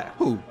 sir.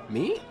 Who,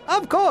 me?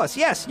 Of course,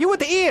 yes, you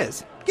with the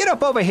ears. Get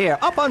up over here,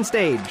 up on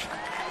stage.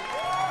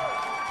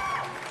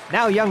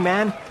 Now, young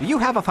man, do you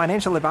have a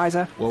financial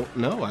advisor? Well,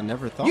 no, I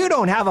never thought. You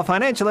don't have a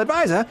financial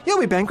advisor? You'll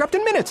be bankrupt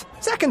in minutes.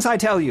 Seconds, I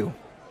tell you.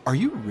 Are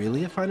you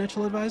really a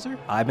financial advisor?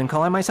 I've been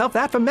calling myself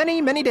that for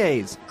many, many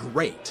days.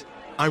 Great.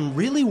 I'm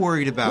really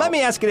worried about... Let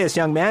me ask you this,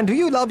 young man. Do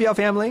you love your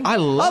family? I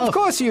love... Of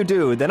course you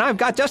do. Then I've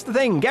got just the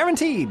thing,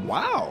 guaranteed.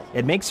 Wow.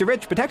 It makes you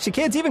rich, protects your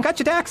kids, even cuts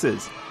your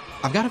taxes.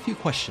 I've got a few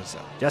questions,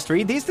 though. Just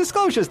read these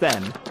disclosures,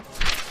 then.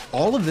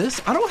 All of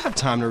this? I don't have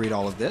time to read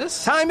all of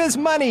this. Time is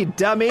money,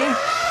 dummy.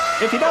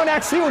 If you don't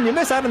act soon, you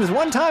miss out on this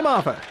one-time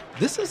offer.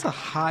 This is a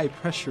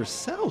high-pressure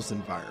sales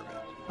environment.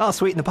 I'll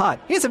sweeten the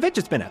pot. Here's a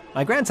fidget spinner.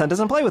 My grandson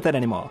doesn't play with it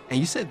anymore. And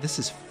you said this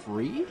is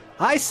free?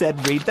 I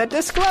said read the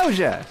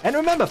disclosure. And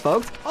remember,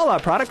 folks, all our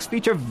products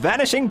feature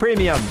vanishing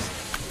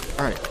premiums.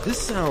 All right,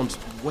 this sounds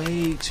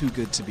way too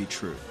good to be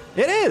true.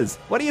 It is.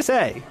 What do you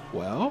say?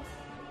 Well,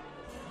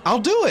 I'll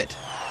do it.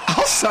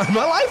 I'll sign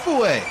my life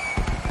away.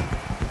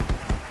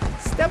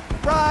 Step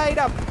right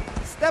up.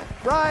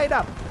 Step right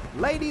up.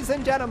 Ladies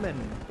and gentlemen,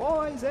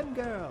 boys and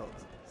girls,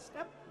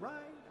 step right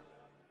up.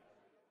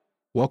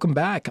 Welcome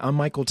back. I'm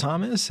Michael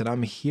Thomas, and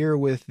I'm here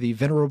with the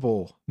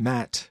venerable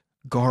Matt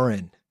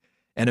Gorin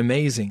and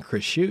amazing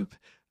Chris Shoup.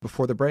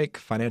 Before the break,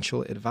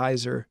 financial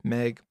advisor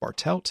Meg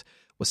Bartelt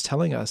was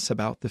telling us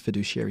about the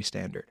fiduciary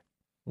standard.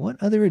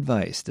 What other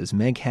advice does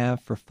Meg have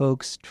for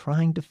folks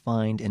trying to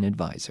find an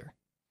advisor?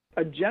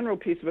 A general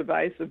piece of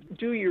advice of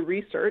do your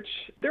research.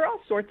 There are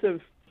all sorts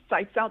of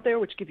sites out there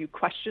which give you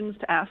questions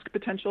to ask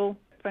potential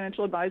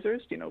financial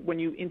advisors. You know, when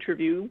you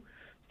interview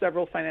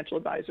several financial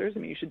advisors, I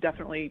mean, you should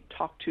definitely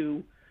talk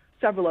to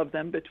several of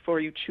them before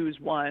you choose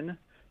one,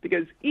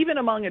 because even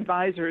among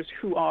advisors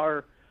who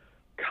are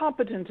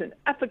competent and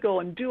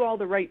ethical and do all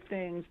the right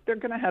things, they're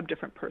going to have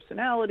different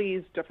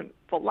personalities, different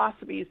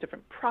philosophies,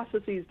 different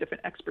processes,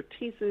 different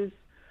expertises,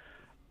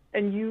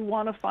 and you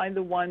want to find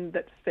the one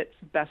that fits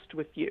best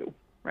with you,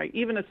 right?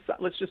 Even if,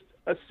 let's just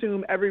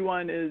assume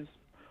everyone is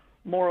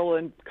moral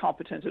and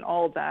competent and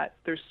all of that,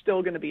 there's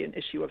still going to be an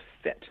issue of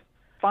fit.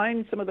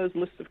 Find some of those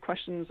lists of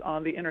questions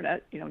on the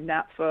internet. You know,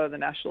 NAPFA, the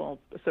National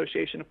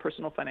Association of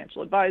Personal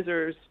Financial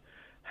Advisors,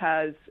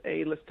 has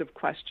a list of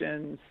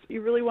questions.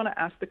 You really want to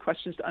ask the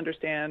questions to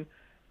understand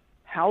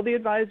how the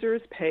advisor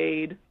is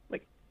paid,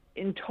 like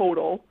in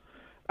total.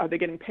 Are they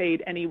getting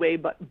paid anyway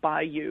but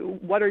by you?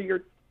 What are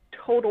your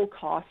total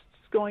costs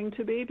going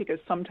to be? Because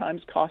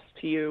sometimes costs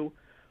to you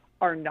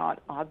are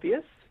not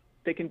obvious.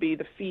 They can be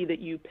the fee that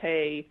you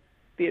pay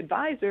the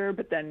advisor,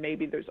 but then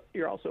maybe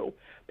you're also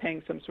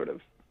paying some sort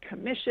of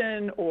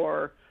commission,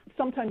 or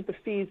sometimes the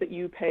fees that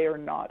you pay are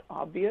not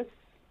obvious.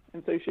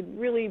 And so you should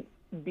really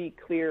be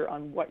clear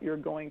on what you're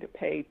going to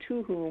pay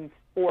to whom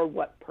for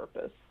what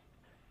purpose.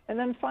 And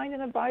then find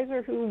an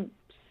advisor who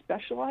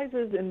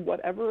specializes in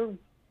whatever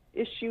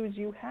issues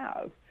you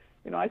have.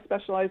 You know, I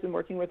specialize in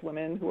working with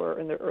women who are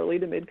in their early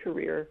to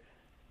mid-career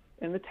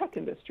in the tech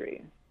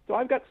industry. So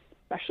I've got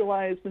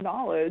specialized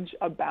knowledge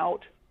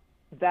about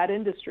that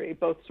industry,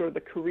 both sort of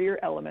the career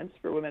elements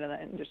for women in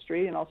that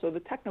industry and also the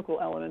technical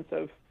elements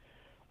of,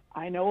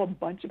 I know a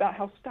bunch about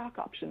how stock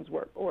options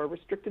work or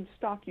restricted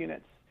stock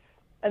units.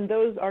 And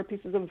those are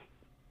pieces of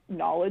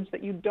knowledge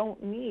that you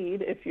don't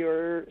need if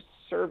you're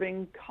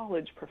serving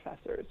college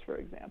professors, for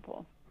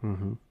example.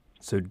 Mm-hmm.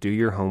 So do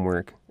your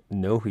homework,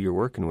 know who you're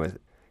working with.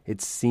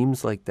 It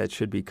seems like that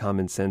should be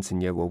common sense,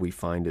 and yet what we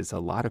find is a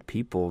lot of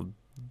people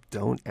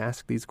don't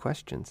ask these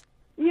questions.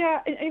 Yeah,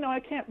 you know, I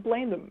can't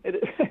blame them.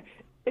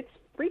 It's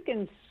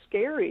freaking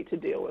scary to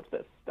deal with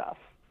this stuff.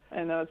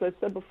 And as I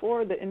said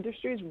before, the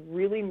industry is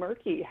really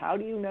murky. How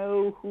do you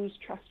know who's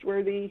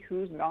trustworthy,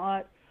 who's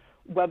not,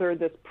 whether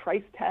this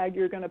price tag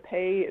you're going to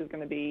pay is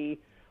going to be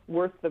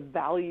worth the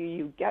value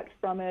you get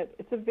from it?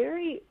 It's a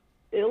very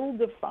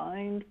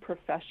ill-defined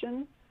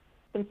profession,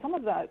 and some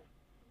of that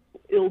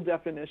ill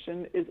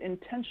definition is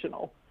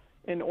intentional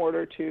in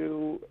order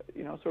to,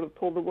 you know, sort of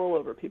pull the wool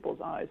over people's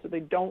eyes so they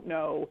don't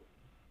know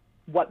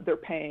what they're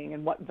paying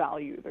and what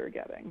value they're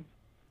getting.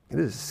 It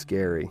is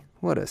scary.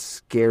 What a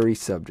scary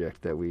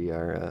subject that we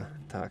are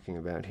talking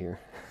about here.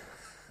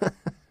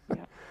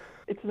 Yeah.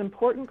 It's an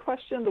important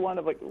question, the one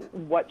of like,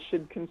 what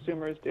should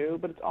consumers do?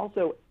 But it's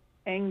also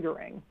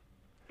angering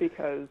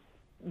because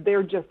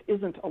there just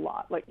isn't a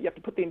lot. Like, you have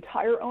to put the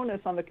entire onus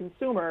on the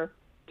consumer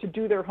to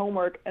do their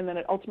homework, and then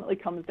it ultimately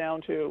comes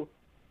down to,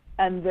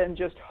 and then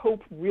just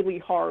hope really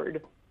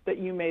hard that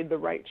you made the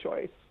right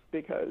choice,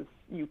 because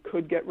you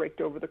could get raked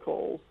over the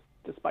coals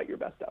despite your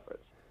best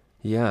efforts.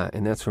 Yeah,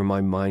 and that's where my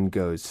mind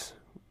goes,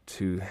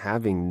 to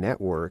having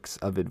networks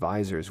of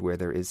advisors where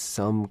there is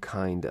some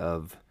kind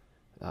of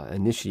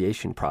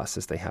initiation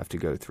process they have to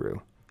go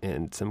through,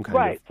 and some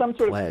kind of some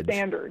sort pledge. Of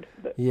standard.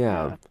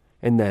 Yeah,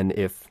 and then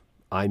if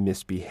I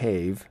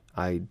misbehave,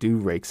 I do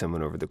rake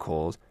someone over the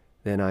coals,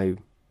 then I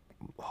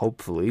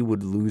hopefully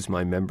would lose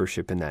my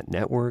membership in that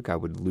network. I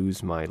would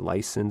lose my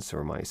license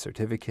or my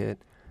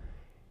certificate,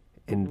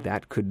 and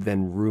that could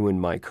then ruin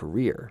my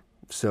career.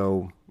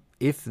 So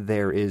if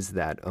there is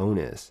that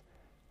onus,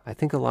 I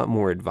think a lot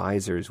more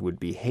advisors would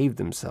behave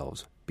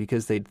themselves,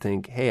 because they'd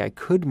think, hey, I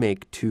could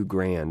make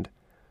 $2,000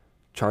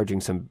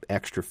 charging some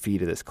extra fee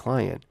to this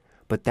client,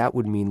 but that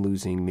would mean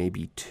losing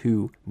maybe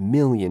 $2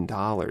 million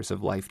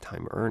of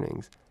lifetime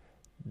earnings.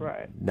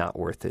 Right. Not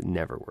worth it,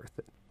 never worth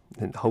it.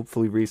 And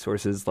hopefully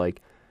resources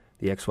like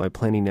the XY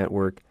Planning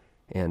Network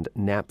and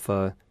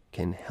NAPFA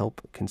can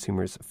help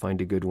consumers find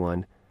a good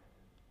one.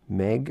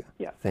 Meg,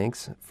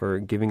 Thanks for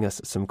giving us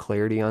some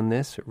clarity on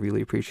this.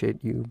 Really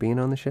appreciate you being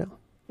on the show.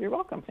 You're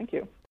welcome. Thank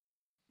you.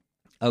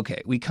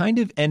 Okay, we kind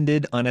of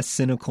ended on a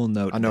cynical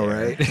note. I know,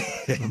 there.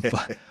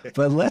 right?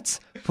 but let's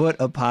put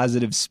a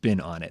positive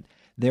spin on it.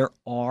 There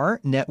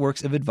are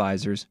networks of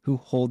advisors who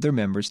hold their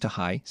members to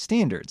high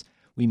standards.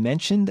 We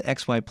mentioned the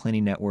XY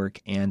Planning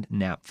Network and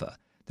NAPFA.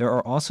 There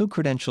are also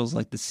credentials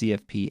like the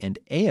CFP and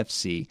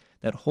AFC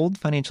that hold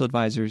financial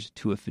advisors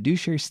to a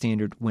fiduciary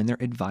standard when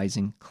they're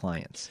advising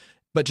clients.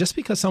 But just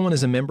because someone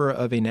is a member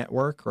of a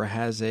network or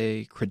has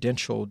a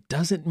credential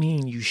doesn't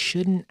mean you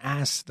shouldn't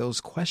ask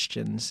those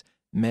questions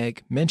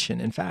Meg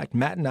mentioned. In fact,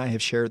 Matt and I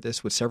have shared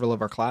this with several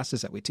of our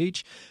classes that we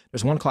teach.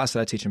 There's one class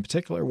that I teach in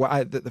particular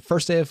where the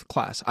first day of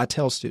class, I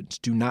tell students,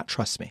 do not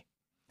trust me.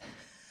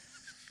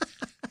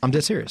 I'm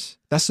dead serious.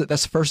 That's the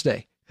first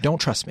day. Don't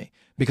trust me,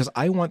 because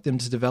I want them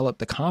to develop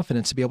the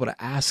confidence to be able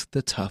to ask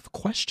the tough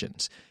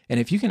questions. And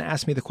if you can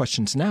ask me the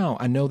questions now,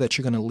 I know that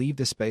you're going to leave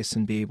this space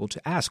and be able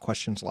to ask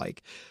questions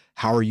like,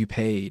 how are you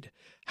paid?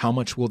 How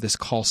much will this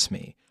cost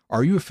me?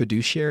 Are you a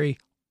fiduciary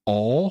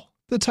all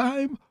the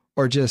time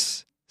or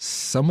just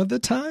some of the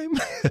time?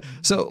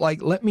 So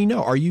let me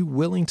know. Are you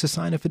willing to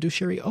sign a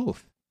fiduciary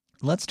oath?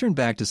 Let's turn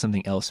back to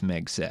something else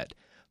Meg said.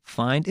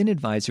 Find an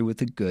advisor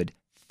with a good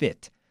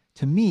fit.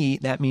 To me,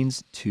 that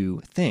means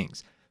two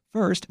things.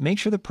 First, make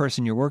sure the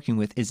person you're working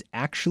with is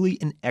actually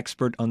an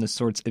expert on the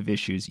sorts of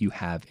issues you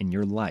have in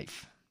your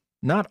life.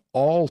 Not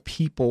all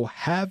people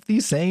have the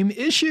same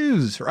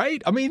issues,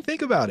 right? I mean,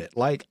 think about it.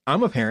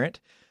 I'm a parent.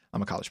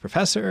 I'm a college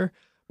professor.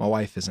 My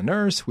wife is a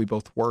nurse. We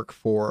both work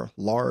for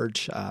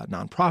large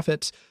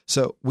nonprofits.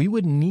 So we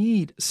would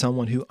need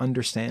someone who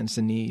understands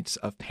the needs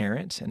of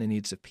parents and the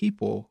needs of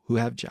people who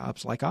have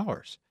jobs like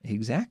ours.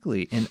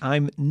 Exactly. And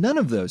I'm none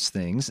of those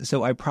things,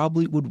 so I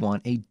probably would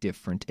want a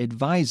different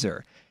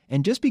advisor.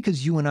 And just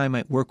because you and I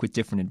might work with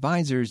different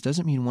advisors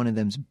doesn't mean one of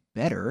them's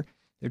better.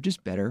 They're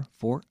just better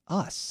for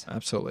us.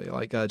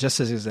 Absolutely.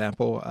 Just as an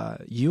example,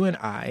 you and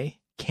I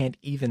can't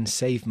even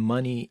save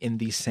money in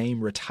the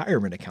same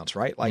retirement accounts,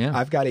 right?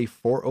 I've got a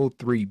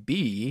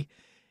 403B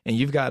and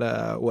you've got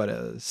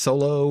a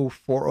solo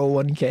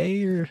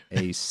 401k or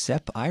a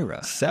SEP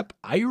IRA. SEP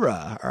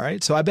IRA. All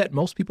right. So I bet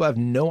most people have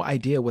no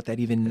idea what that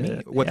even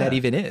means, that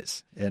even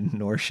is. And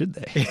nor should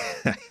they.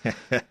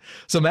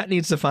 So Matt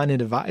needs to find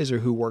an advisor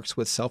who works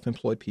with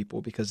self-employed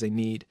people because they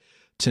need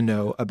to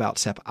know about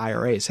SEP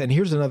IRAs. And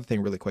here's another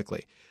thing really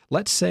quickly.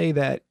 Let's say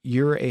that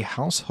you're a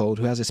household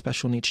who has a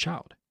special needs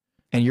child.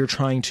 And you're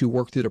trying to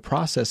work through the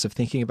process of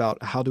thinking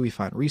about how do we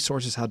find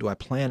resources? How do I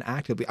plan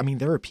actively? I mean,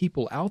 there are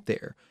people out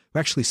there who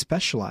actually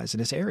specialize in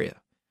this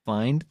area.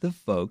 Find the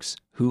folks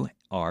who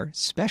are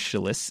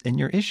specialists in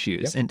your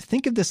issues. Yep. And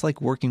think of this like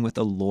working with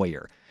a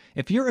lawyer.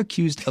 If you're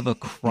accused of a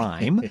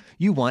crime,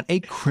 you want a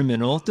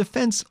criminal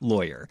defense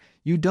lawyer.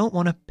 You don't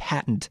want a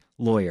patent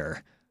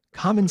lawyer.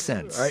 Common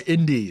sense. All right,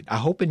 indeed. I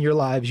hope in your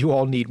lives you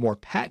all need more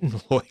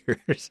patent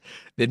lawyers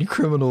than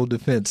criminal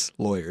defense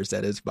lawyers.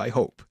 That is my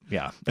hope.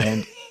 Yeah.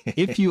 And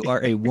if you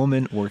are a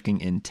woman working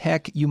in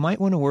tech, you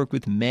might want to work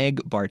with Meg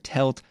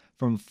Bartelt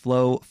from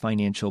Flow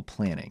Financial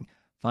Planning.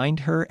 Find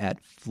her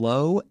at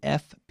flowfp.com.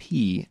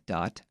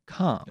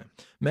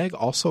 Meg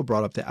also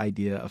brought up the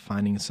idea of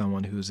finding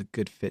someone who is a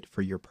good fit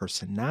for your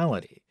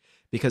personality.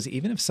 Because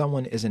even if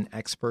someone is an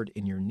expert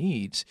in your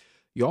needs,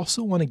 you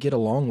also want to get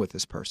along with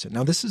this person.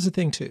 Now, this is the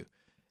thing, too.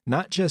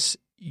 Not just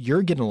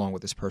you're getting along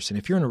with this person.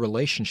 If you're in a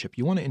relationship,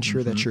 you want to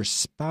ensure that your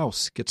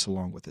spouse gets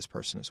along with this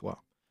person as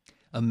well.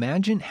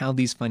 Imagine how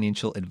these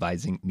financial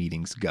advising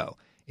meetings go.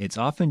 It's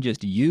often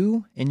just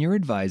you and your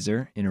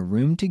advisor in a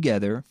room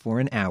together for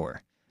an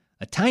hour.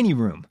 A tiny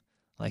room,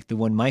 like the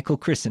one Michael,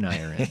 Chris, and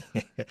I are in.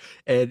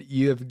 And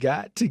you have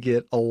got to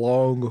get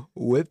along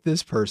with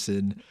this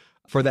person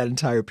for that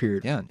entire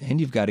period. Yeah, and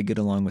you've got to get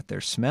along with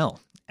their smell.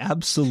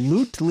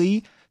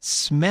 Absolutely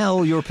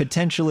smell your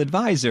potential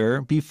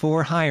advisor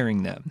before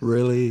hiring them.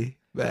 Really,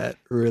 Matt?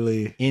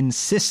 Really?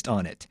 Insist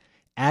on it.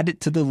 Add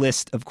it to the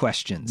list of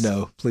questions.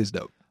 No, please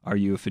don't. Are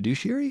you a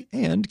fiduciary?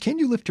 And can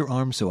you lift your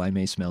arm so I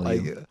may smell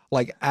you?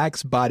 Like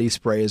Axe body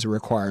spray is a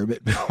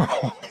requirement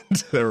before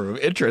into the room.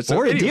 Interesting.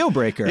 Or a deal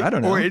breaker. I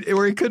don't know. Or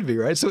it could be,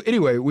 right? So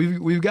anyway,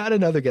 we've got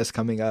another guest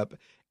coming up.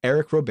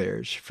 Eric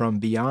Roberge from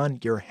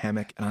Beyond Your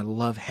Hammock, and I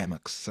love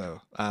hammocks. So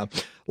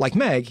like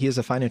Meg, he is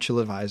a financial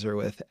advisor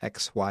with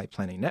XY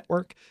Planning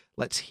Network.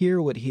 Let's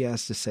hear what he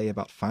has to say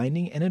about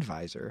finding an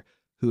advisor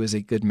who is a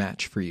good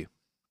match for you.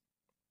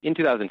 In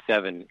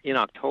 2007, in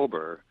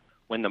October,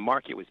 when the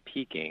market was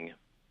peaking,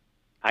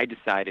 I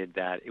decided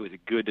that it was a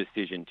good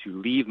decision to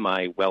leave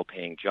my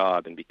well-paying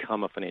job and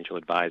become a financial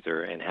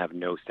advisor and have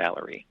no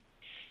salary.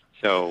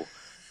 So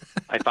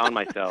I found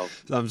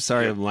myself... I'm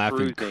sorry, I'm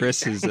laughing.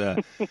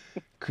 cruising.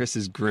 Chris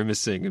is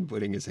grimacing and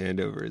putting his hand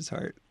over his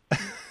heart.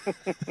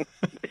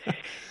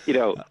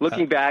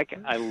 Looking back,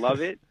 I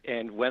love it.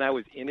 And when I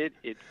was in it,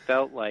 it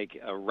felt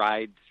like a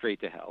ride straight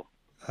to hell.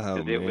 Oh,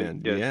 man. It was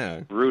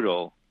just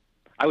brutal.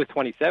 I was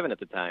 27 at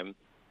the time,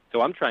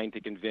 so I'm trying to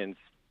convince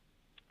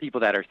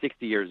people that are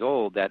 60 years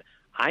old that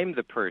I'm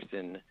the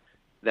person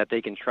that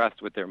they can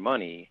trust with their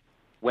money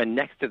when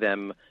next to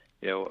them,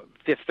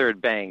 Fifth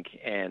Third Bank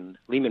and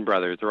Lehman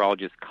Brothers are all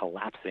just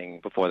collapsing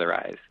before their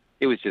eyes.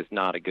 It was just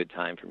not a good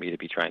time for me to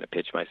be trying to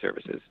pitch my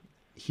services.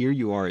 Here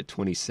you are at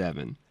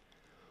 27,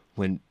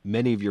 when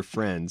many of your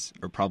friends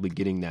are probably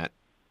getting that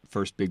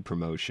first big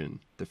promotion,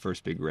 the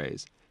first big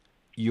raise.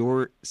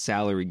 Your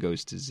salary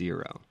goes to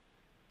zero.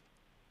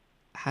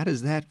 How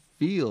does that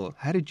feel?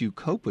 How did you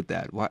cope with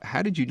that?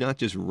 How did you not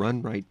just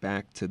run right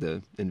back to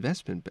the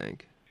investment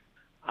bank?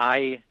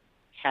 I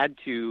had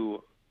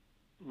to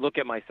look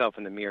at myself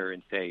in the mirror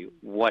and say,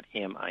 what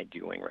am I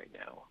doing right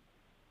now?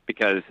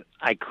 Because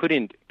I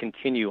couldn't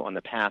continue on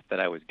the path that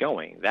I was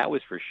going. That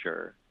was for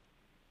sure.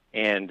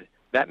 And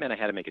that meant I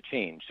had to make a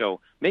change. So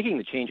making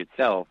the change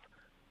itself,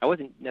 I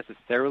wasn't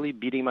necessarily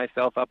beating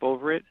myself up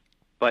over it,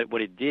 but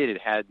what it did,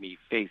 it had me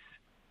face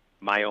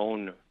my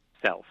own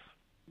self.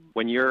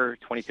 When you're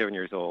 27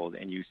 years old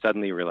and you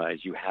suddenly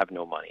realize you have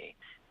no money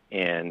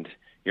and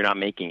you're not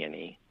making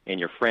any and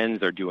your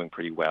friends are doing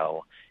pretty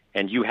well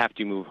and you have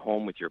to move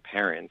home with your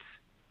parents,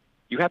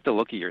 you have to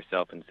look at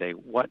yourself and say,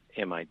 what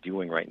am I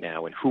doing right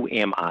now and who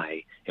am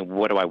I and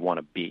what do I want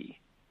to be?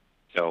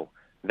 So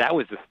that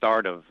was the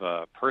start of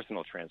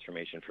personal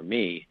transformation for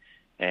me.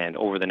 And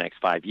over the next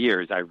 5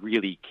 years, I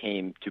really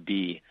came to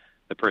be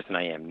the person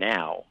I am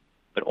now.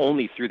 But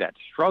only through that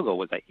struggle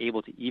was I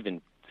able to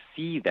even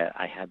see that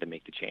I had to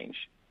make the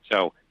change.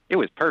 So it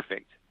was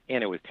perfect,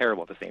 and it was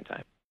terrible at the same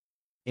time.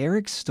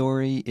 Eric's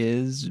story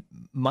is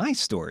my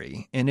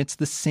story, and it's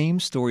the same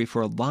story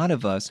for a lot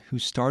of us who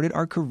started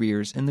our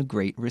careers in the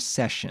Great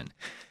Recession,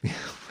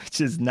 which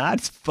is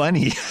not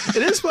funny. It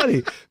is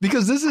funny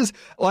because this is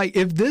like,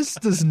 if this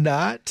does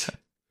not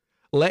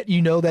let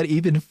you know that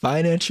even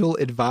financial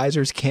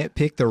advisors can't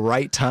pick the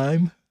right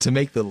time to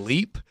make the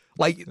leap,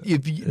 like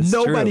if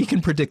nobody can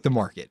predict the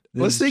market.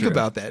 Let's think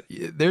about that.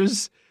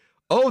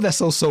 That's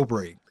so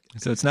sobering.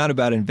 So it's not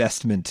about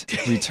investment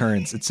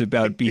returns. It's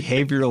about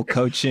behavioral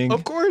coaching.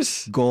 Of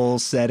course. Goal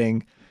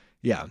setting.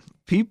 Yeah.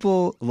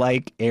 People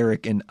like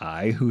Eric and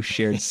I who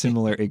shared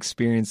similar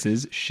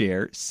experiences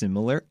share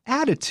similar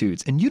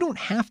attitudes. And you don't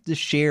have to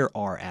share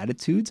our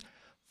attitudes.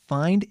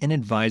 Find an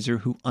advisor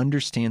who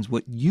understands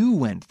what you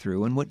went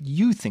through and what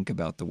you think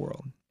about the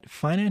world.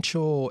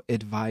 Financial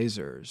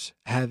advisors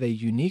have a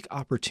unique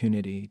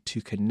opportunity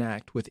to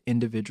connect with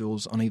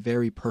individuals on a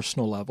very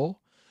personal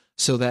level,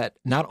 so that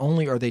not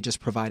only are they just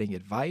providing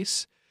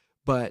advice,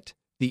 but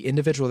the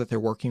individual that they're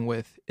working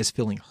with is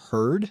feeling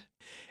heard.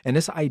 And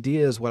this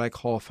idea is what I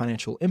call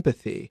financial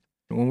empathy.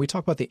 And when we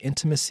talk about the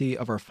intimacy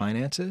of our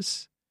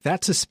finances,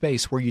 that's a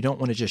space where you don't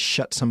want to just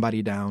shut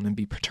somebody down and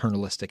be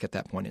paternalistic at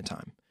that point in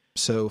time.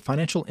 So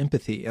financial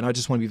empathy, and I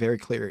just want to be very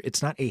clear,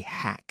 it's not a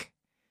hack.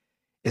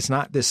 It's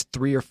not this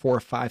 3 or 4 or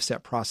 5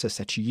 step process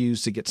that you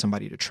use to get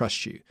somebody to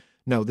trust you.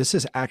 No, this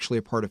is actually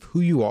a part of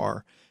who you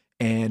are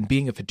and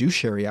being a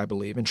fiduciary, I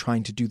believe, and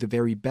trying to do the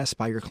very best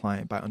by your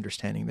client by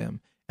understanding them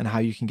and how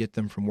you can get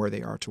them from where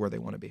they are to where they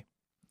want to be.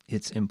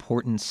 It's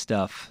important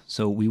stuff,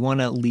 so we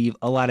want to leave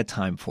a lot of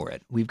time for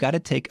it. We've got to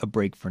take a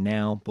break for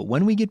now, but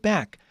when we get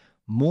back,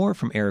 more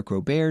from Eric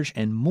Roberge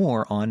and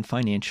more on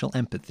financial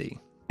empathy.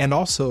 And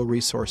also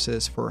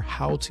resources for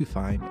how to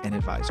find an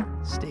advisor.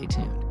 Stay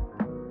tuned.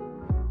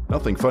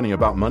 Nothing Funny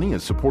About Money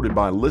is supported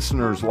by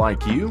listeners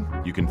like you.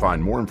 You can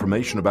find more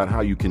information about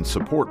how you can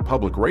support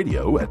public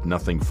radio at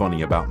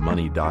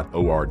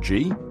nothingfunnyaboutmoney.org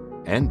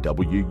and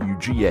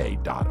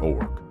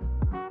WUGA.org.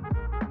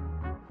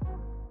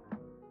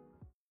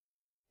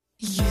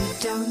 You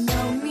don't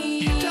know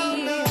me. You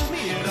don't know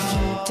me at all.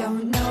 You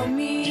don't know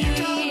me. You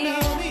don't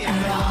know me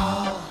at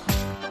all.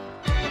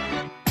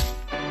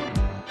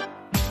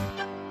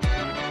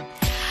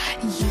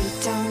 You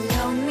don't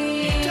know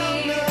me. You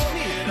don't know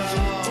me at all.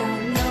 You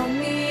don't know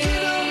me. You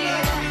don't know me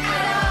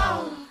at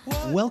all.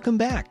 Welcome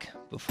back.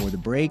 Before the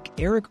break,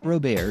 Eric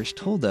Roberge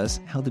told us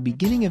how the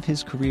beginning of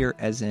his career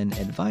as an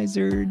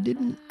advisor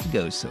didn't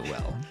go so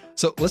well.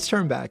 So let's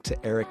turn back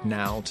to Eric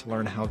now to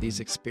learn how these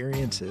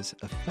experiences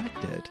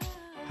affected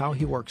how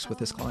he works with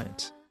his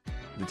clients.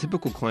 The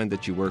typical client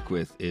that you work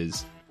with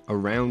is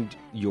around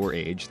your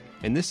age,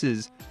 and this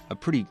is a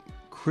pretty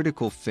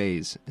critical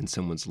phase in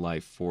someone's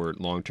life for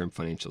long-term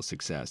financial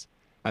success.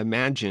 I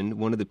imagine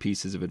one of the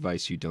pieces of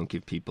advice you don't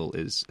give people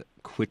is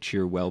quit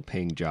your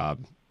well-paying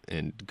job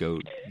and go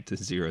to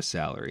zero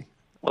salary.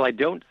 Well, I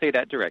don't say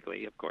that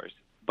directly, of course,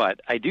 but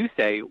I do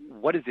say,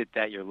 what is it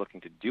that you're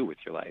looking to do with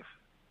your life?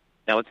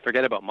 Now, let's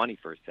forget about money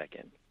for a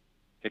second.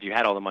 If you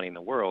had all the money in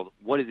the world,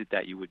 what is it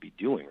that you would be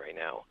doing right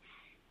now?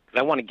 Because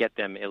I want to get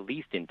them at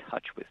least in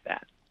touch with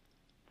that.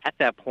 At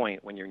that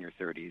point, when you're in your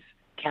 30s,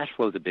 cash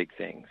flow is a big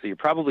thing. So you're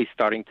probably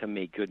starting to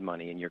make good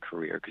money in your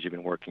career because you've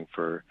been working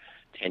for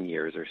 10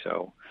 years or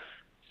so.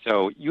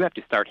 So you have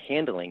to start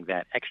handling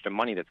that extra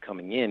money that's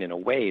coming in a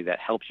way that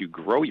helps you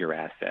grow your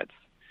assets,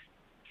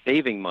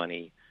 saving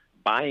money,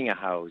 buying a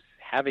house,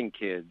 having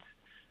kids.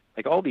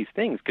 Like all these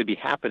things could be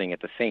happening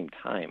at the same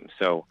time.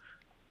 So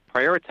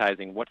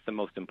prioritizing what's the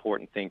most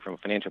important thing from a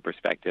financial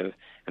perspective,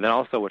 and then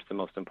also what's the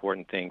most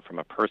important thing from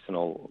a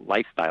personal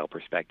lifestyle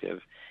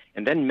perspective,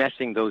 and then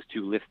meshing those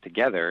two lists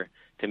together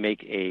to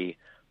make a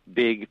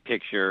big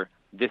picture,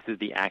 this is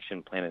the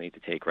action plan I need to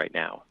take right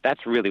now.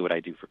 That's really what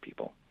I do for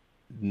people.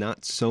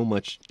 Not so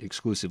much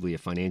exclusively a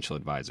financial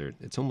advisor.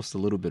 It's almost a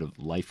little bit of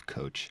life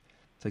coach.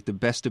 It's like the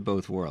best of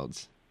both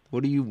worlds.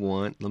 What do you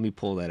want? Let me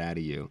pull that out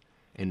of you.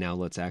 And now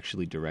let's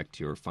actually direct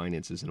your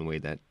finances in a way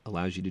that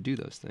allows you to do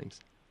those things.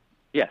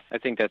 Yes, I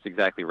think that's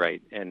exactly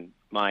right. And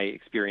my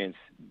experience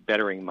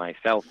bettering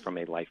myself from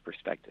a life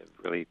perspective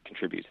really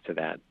contributes to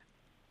that.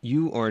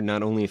 You are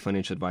not only a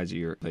financial advisor,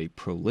 you're a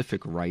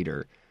prolific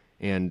writer.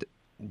 And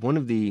one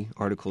of the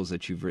articles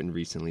that you've written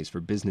recently is for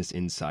Business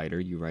Insider.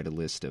 You write a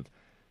list of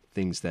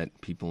things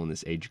that people in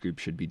this age group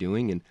should be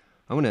doing. And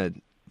I want to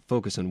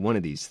focus on one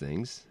of these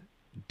things.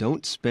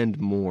 Don't spend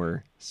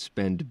more,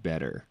 spend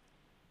better.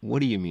 What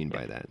do you mean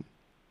by that?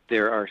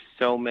 There are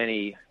so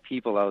many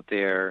people out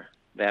there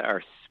that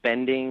are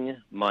spending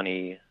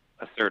money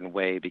a certain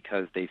way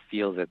because they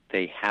feel that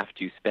they have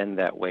to spend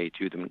that way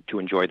to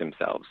enjoy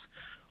themselves,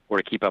 or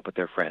to keep up with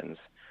their friends,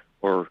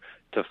 or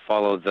to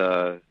follow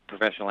the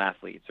professional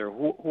athletes, or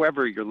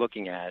whoever you're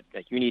looking at,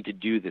 that you need to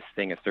do this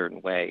thing a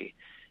certain way.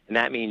 And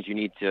that means you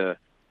need to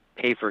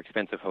pay for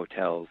expensive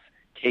hotels,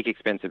 take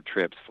expensive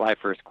trips, fly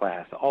first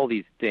class, all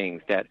these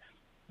things that,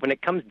 when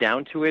it comes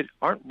down to it,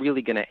 aren't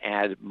really going to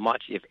add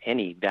much, if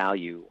any,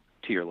 value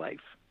to your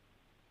life.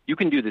 You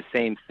can do the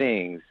same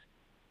things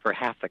for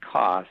half the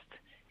cost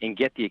and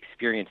get the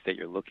experience that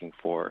you're looking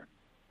for.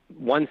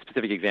 One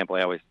specific example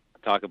I always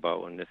talk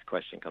about when this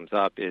question comes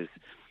up is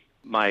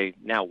my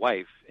now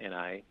wife and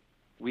I.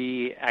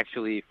 We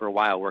actually, for a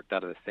while, worked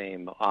out of the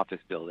same office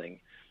building,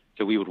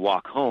 so we would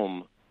walk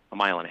home a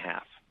mile and a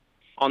half.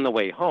 On the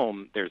way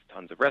home, there's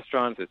tons of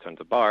restaurants, there's tons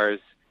of bars,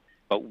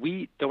 but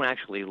we don't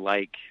actually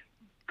like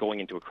going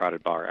into a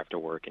crowded bar after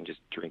work and just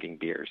drinking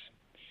beers.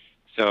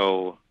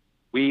 So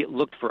we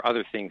looked for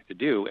other things to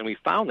do, and we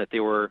found that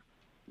there were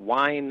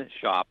wine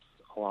shops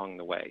along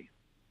the way.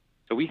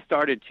 So we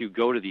started to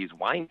go to these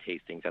wine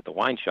tastings at the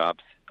wine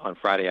shops on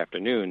Friday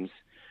afternoons,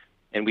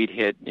 and we'd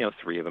hit,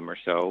 3 of them or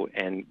so,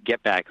 and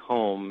get back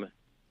home,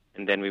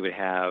 and then we would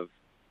have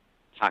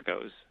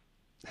tacos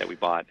that we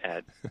bought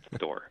at the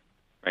store,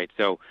 right?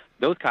 So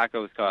those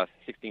tacos cost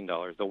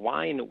 $16. The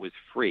wine was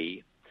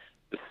free.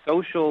 The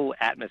social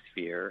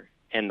atmosphere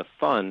and the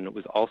fun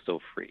was also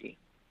free.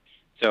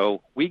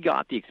 So we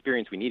got the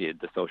experience we needed,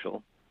 the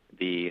social,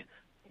 the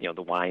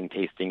wine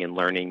tasting and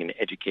learning and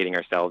educating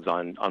ourselves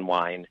on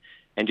wine,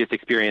 and just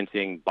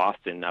experiencing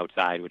Boston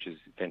outside, which is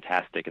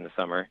fantastic in the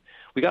summer.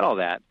 We got all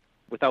that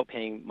without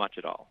paying much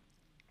at all.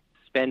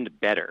 Spend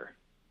better.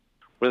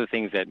 What are the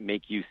things that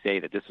make you say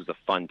that this was a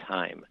fun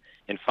time?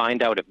 And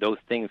find out if those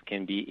things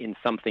can be in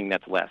something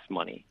that's less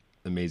money.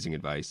 Amazing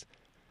advice.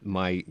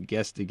 My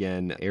guest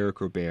again, Eric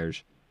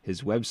Roberge,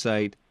 his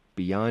website,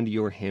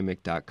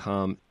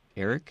 beyondyourhammock.com.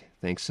 Eric,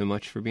 thanks so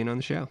much for being on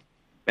the show.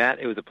 Matt,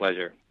 it was a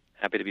pleasure.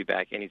 Happy to be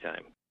back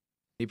anytime.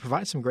 He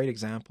provides some great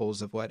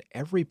examples of what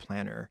every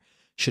planner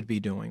should be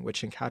doing,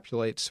 which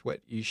encapsulates what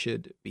you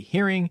should be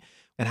hearing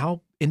and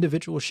how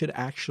individuals should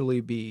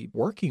actually be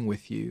working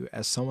with you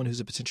as someone who's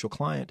a potential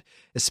client,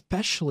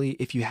 especially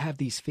if you have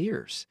these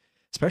fears,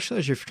 especially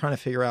as you're trying to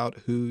figure out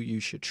who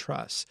you should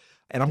trust.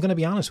 And I'm going to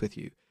be honest with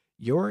you.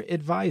 Your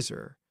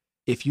advisor,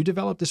 if you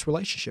develop this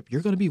relationship,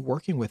 you're going to be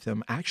working with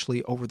them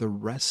actually over the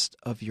rest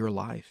of your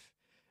life.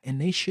 And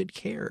they should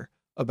care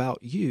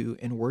about you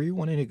and where you're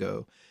wanting to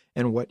go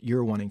and what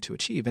you're wanting to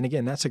achieve. And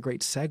again, that's a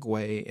great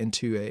segue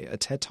into a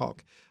TED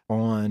Talk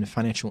on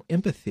financial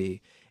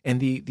empathy. And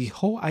the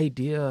whole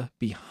idea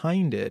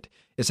behind it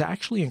is to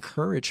actually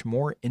encourage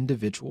more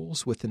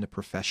individuals within the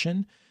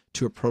profession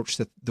to approach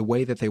the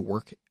way that they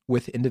work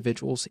with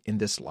individuals in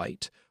this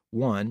light,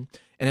 one.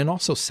 And then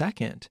also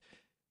second,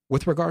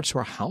 with regards to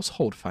our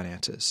household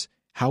finances,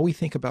 how we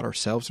think about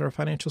ourselves and our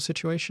financial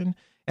situation,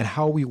 and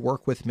how we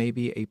work with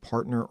maybe a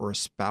partner or a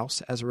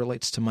spouse as it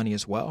relates to money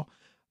as well.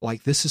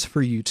 Like, this is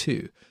for you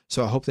too.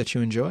 So I hope that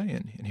you enjoy,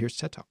 and here's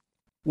TED Talk.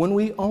 When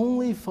we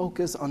only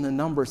focus on the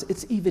numbers,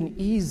 it's even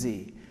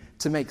easy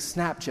to make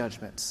snap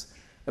judgments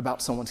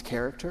about someone's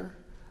character,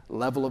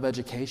 level of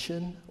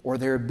education, or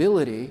their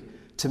ability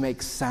to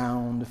make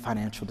sound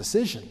financial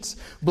decisions.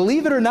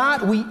 Believe it or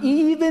not, we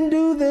even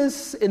do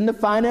this in the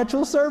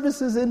financial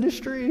services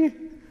industry.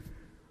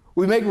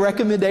 We make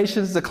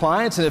recommendations to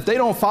clients, and if they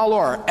don't follow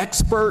our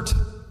expert,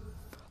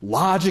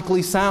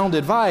 logically sound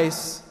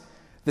advice,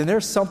 then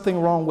there's something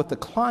wrong with the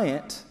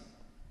client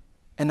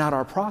and not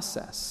our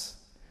process.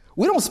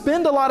 We don't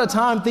spend a lot of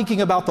time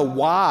thinking about the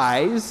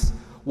whys,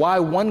 why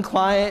one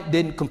client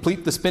didn't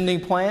complete the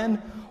spending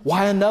plan,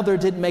 why another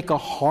didn't make a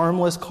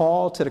harmless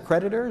call to the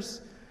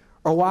creditors,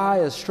 or why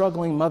a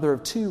struggling mother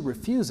of 2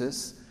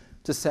 refuses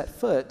to set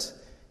foot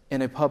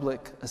in a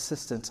public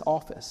assistance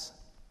office.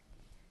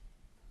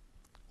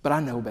 But I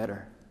know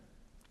better.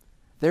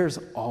 There's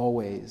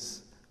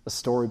always a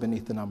story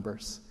beneath the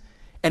numbers.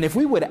 And if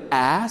we would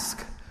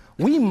ask,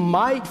 we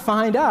might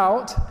find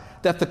out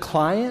that the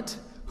client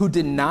who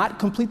did not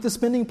complete the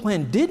spending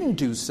plan didn't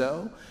do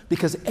so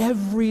because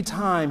every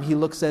time he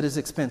looks at his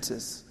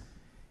expenses,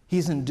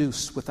 he's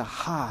induced with a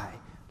high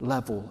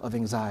level of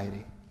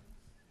anxiety.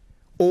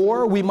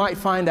 Or we might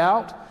find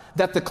out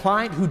that the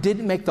client who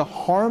didn't make the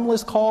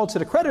harmless call to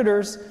the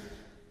creditors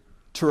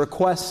to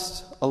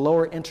request a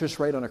lower interest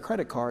rate on her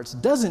credit cards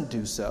doesn't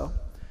do so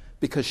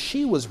because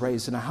she was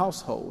raised in a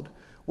household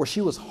where she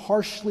was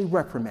harshly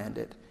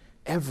reprimanded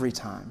every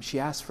time she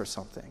asked for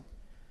something.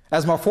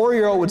 As my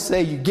 4-year-old would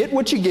say, you get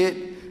what you get,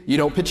 you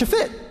don't pitch a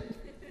fit.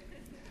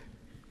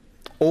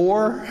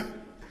 Or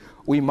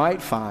we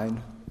might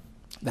find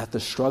that the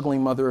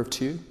struggling mother of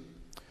 2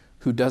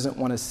 who doesn't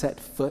want to set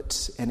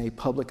foot in a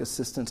public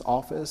assistance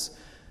office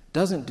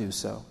doesn't do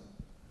so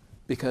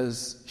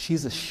because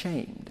she's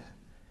ashamed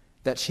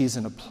that she's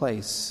in a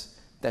place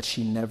that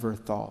she never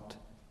thought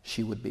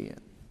she would be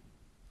in.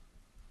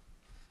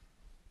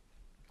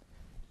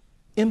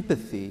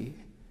 Empathy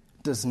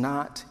does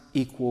not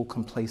equal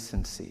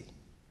complacency.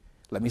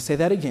 Let me say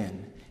that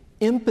again.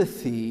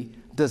 Empathy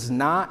does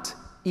not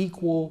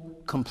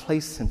equal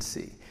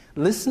complacency.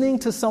 Listening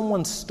to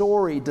someone's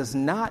story does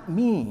not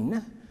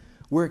mean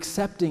we're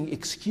accepting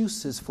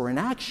excuses for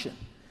inaction.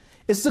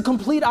 It's the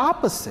complete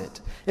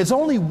opposite. It's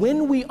only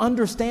when we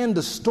understand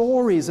the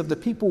stories of the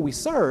people we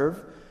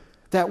serve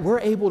that we're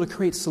able to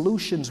create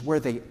solutions where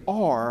they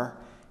are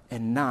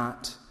and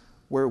not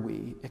where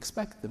we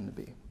expect them to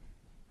be.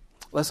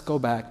 Let's go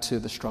back to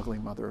the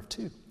struggling mother of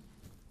two.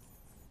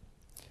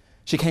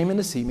 She came in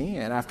to see me,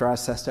 and after I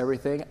assessed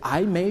everything,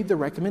 I made the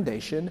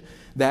recommendation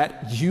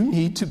that you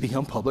need to be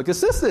on public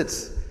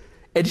assistance.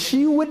 And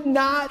she would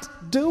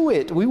not do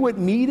it. We went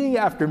meeting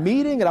after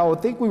meeting, and I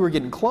would think we were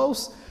getting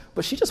close,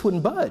 but she just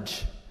wouldn't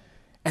budge.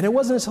 And it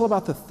wasn't until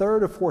about the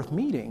third or fourth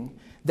meeting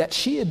that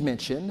she had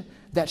mentioned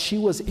that she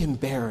was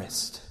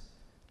embarrassed.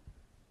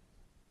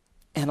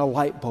 And a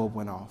light bulb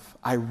went off.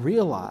 I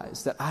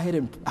realized that I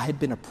had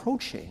been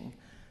approaching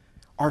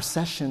our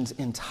sessions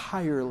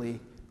entirely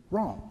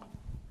wrong.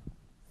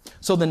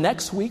 So the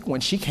next week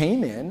when she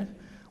came in,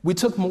 we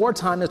took more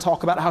time to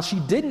talk about how she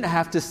didn't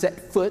have to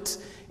set foot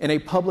in a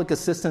public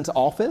assistance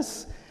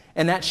office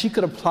and that she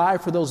could apply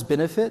for those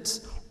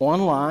benefits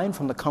online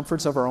from the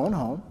comforts of her own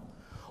home.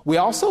 We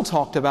also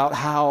talked about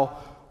how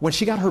when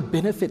she got her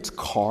benefits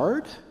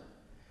card,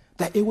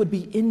 that it would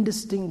be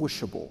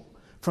indistinguishable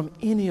from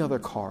any other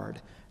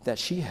card that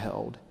she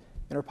held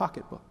in her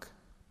pocketbook.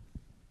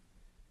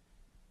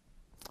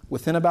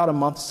 Within about a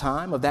month's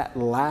time of that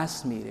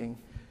last meeting,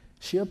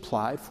 she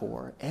applied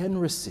for and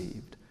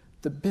received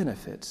the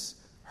benefits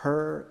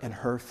her and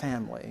her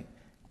family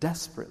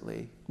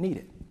desperately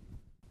needed.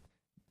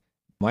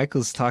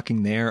 Michael's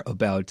talking there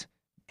about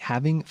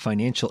having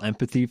financial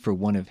empathy for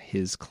one of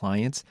his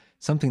clients,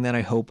 something that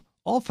I hope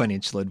all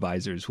financial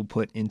advisors will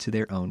put into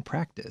their own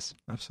practice.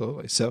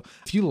 Absolutely. So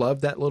if you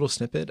love that little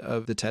snippet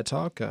of the TED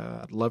Talk,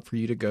 I'd love for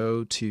you to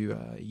go to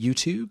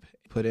YouTube,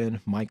 put in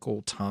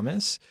Michael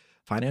Thomas,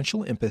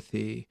 Financial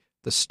Empathy,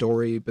 the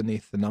story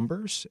beneath the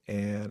numbers,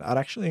 and I'd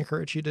actually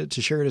encourage you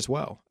to share it as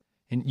well.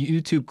 And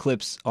YouTube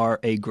clips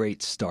are a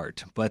great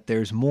start, but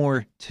there's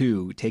more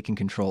to taking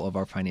control of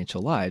our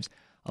financial lives.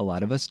 A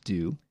lot of us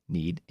do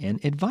need an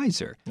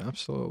advisor.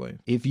 Absolutely.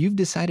 If you've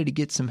decided to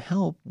get some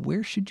help,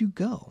 where should you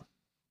go?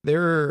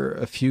 There are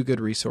a few good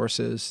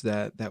resources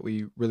that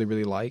we really,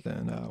 really like,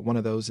 and one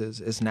of those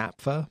is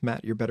NAPFA.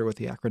 Matt, you're better with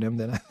the acronym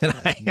than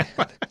I am.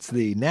 It's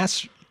the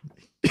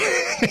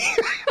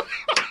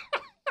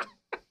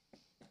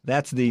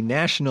That's the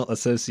National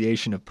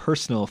Association of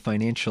Personal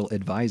Financial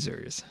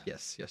Advisors.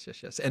 Yes.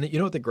 And you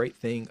know what the great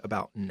thing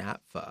about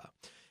NAPFA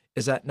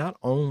is that not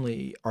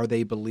only are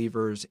they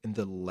believers in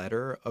the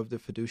letter of the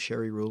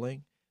fiduciary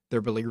ruling,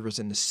 they're believers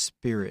in the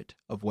spirit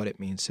of what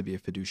it means to be a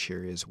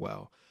fiduciary as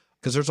well.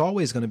 Because there's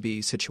always going to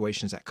be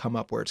situations that come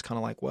up where it's kind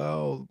of like,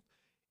 well,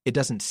 it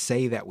doesn't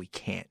say that we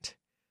can't,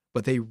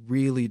 but they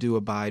really do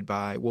abide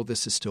by, well,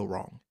 this is still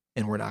wrong,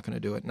 and we're not going to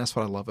do it. And that's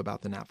what I love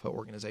about the NAPFA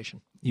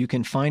organization. You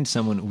can find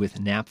someone with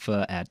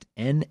NAPFA at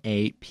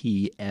napfa.org.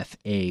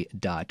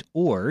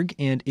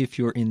 And if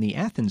you're in the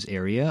Athens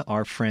area,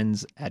 our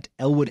friends at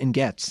Elwood and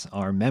Getz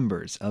are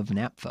members of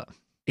NAPFA.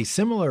 A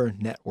similar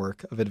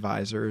network of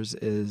advisors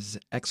is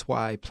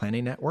XY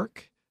Planning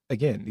Network.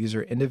 Again, these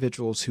are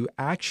individuals who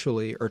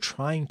actually are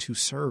trying to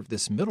serve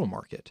this middle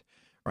market,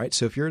 right?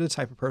 So if you're the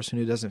type of person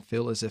who doesn't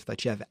feel as if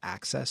that you have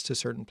access to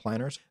certain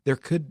planners, there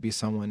could be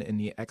someone in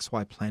the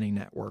XY Planning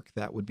Network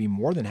that would be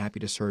more than happy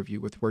to serve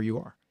you with where you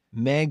are.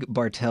 Meg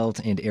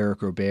Bartelt and Eric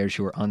Roberge,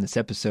 who are on this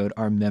episode,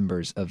 are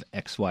members of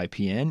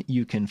XYPN.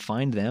 You can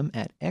find them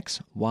at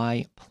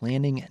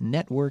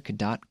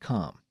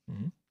xyplanningnetwork.com.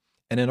 Mm-hmm.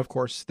 And then, of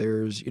course,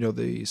 there's,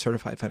 the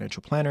certified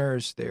financial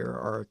planners. There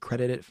are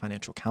accredited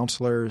financial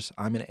counselors.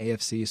 I'm an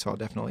AFC, so I'll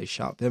definitely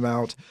shout them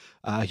out.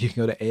 You can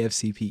go to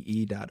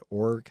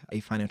afcpe.org, a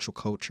financial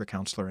coach or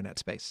counselor in that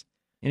space.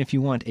 And if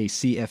you want a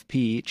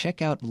CFP,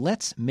 check out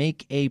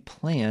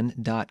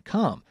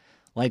letsmakeaplan.com.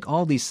 Like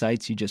all these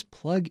sites, you just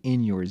plug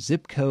in your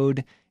zip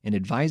code, and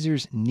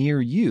advisors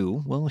near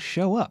you will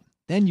show up.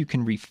 Then you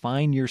can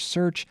refine your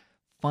search,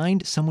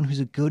 find someone who's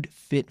a good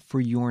fit for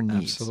your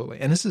needs. Absolutely.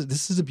 And this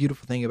is a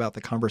beautiful thing about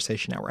the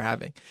conversation that we're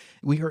having.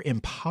 We are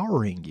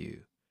empowering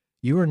you.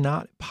 You are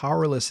not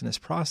powerless in this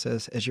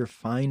process as you're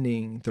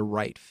finding the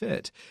right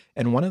fit.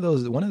 And one of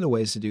the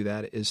ways to do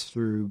that is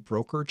through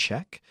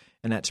BrokerCheck,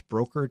 and that's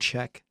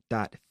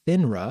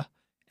brokercheck.finra,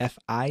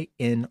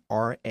 FINRA.org.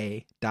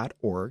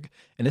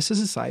 And this is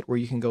a site where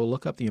you can go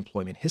look up the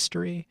employment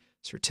history,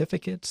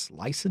 certificates,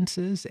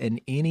 licenses,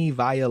 and any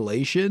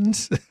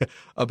violations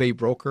of a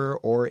broker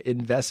or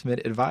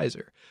investment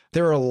advisor.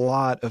 There are a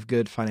lot of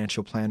good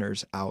financial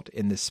planners out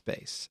in this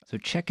space. So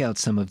check out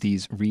some of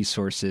these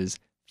resources.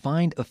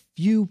 Find a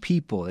few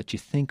people that you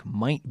think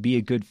might be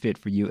a good fit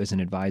for you as an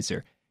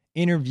advisor.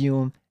 Interview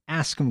them,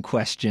 ask them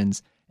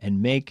questions,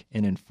 and make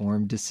an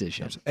informed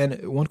decision.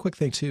 And one quick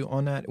thing, too,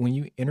 on that. When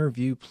you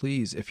interview,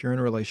 please, if you're in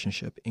a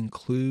relationship,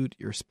 include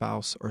your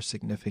spouse or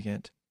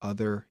significant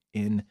other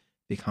in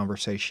the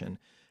conversation.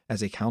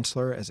 As a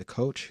counselor, as a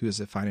coach, who is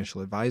a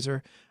financial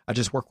advisor, I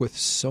just work with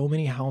so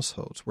many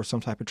households where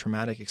some type of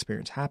traumatic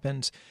experience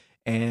happens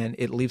and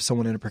it leaves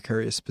someone in a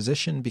precarious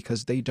position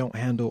because they don't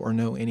handle or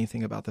know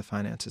anything about the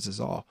finances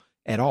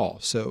at all.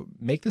 So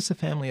make this a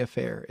family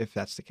affair if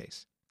that's the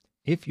case.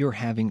 If you're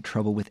having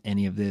trouble with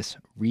any of this,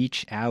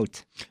 reach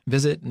out.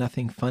 Visit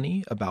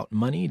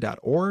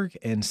nothingfunnyaboutmoney.org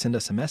and send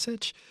us a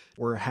message.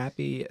 We're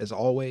happy, as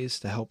always,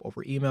 to help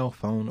over email,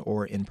 phone,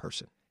 or in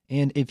person.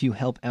 And if you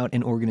help out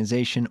an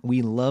organization,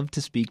 we love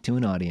to speak to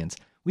an audience.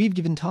 We've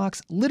given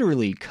talks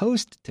literally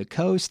coast to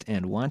coast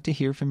and want to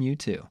hear from you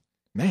too.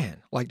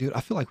 Man, dude, I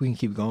feel like we can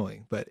keep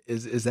going, but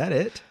is that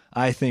it?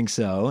 I think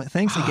so.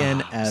 Thanks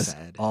again, as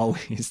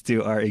always,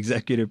 to our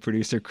executive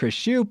producer, Chris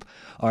Shoup,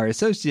 our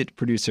associate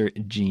producer,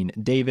 Gene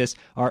Davis,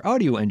 our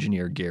audio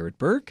engineer, Garrett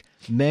Burke,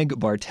 Meg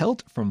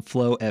Bartelt from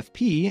Flow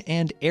FP,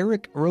 and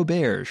Eric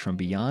Roberge from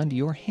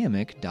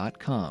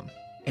BeyondYourHammock.com.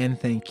 And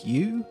thank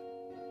you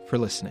for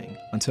listening.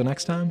 Until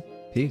next time,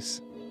 peace.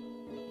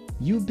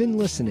 You've been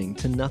listening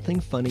to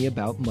Nothing Funny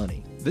About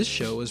Money. This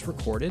show is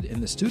recorded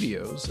in the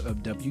studios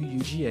of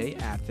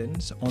WUGA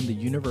Athens on the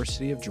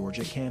University of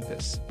Georgia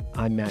campus.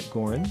 I'm Matt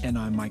Gorin. And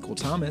I'm Michael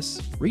Thomas.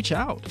 Reach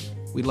out.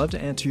 We'd love to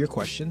answer your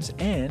questions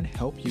and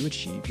help you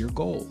achieve your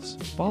goals.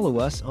 Follow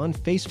us on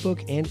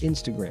Facebook and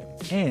Instagram.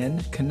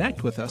 And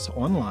connect with us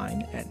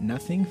online at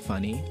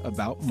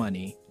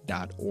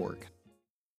nothingfunnyaboutmoney.org.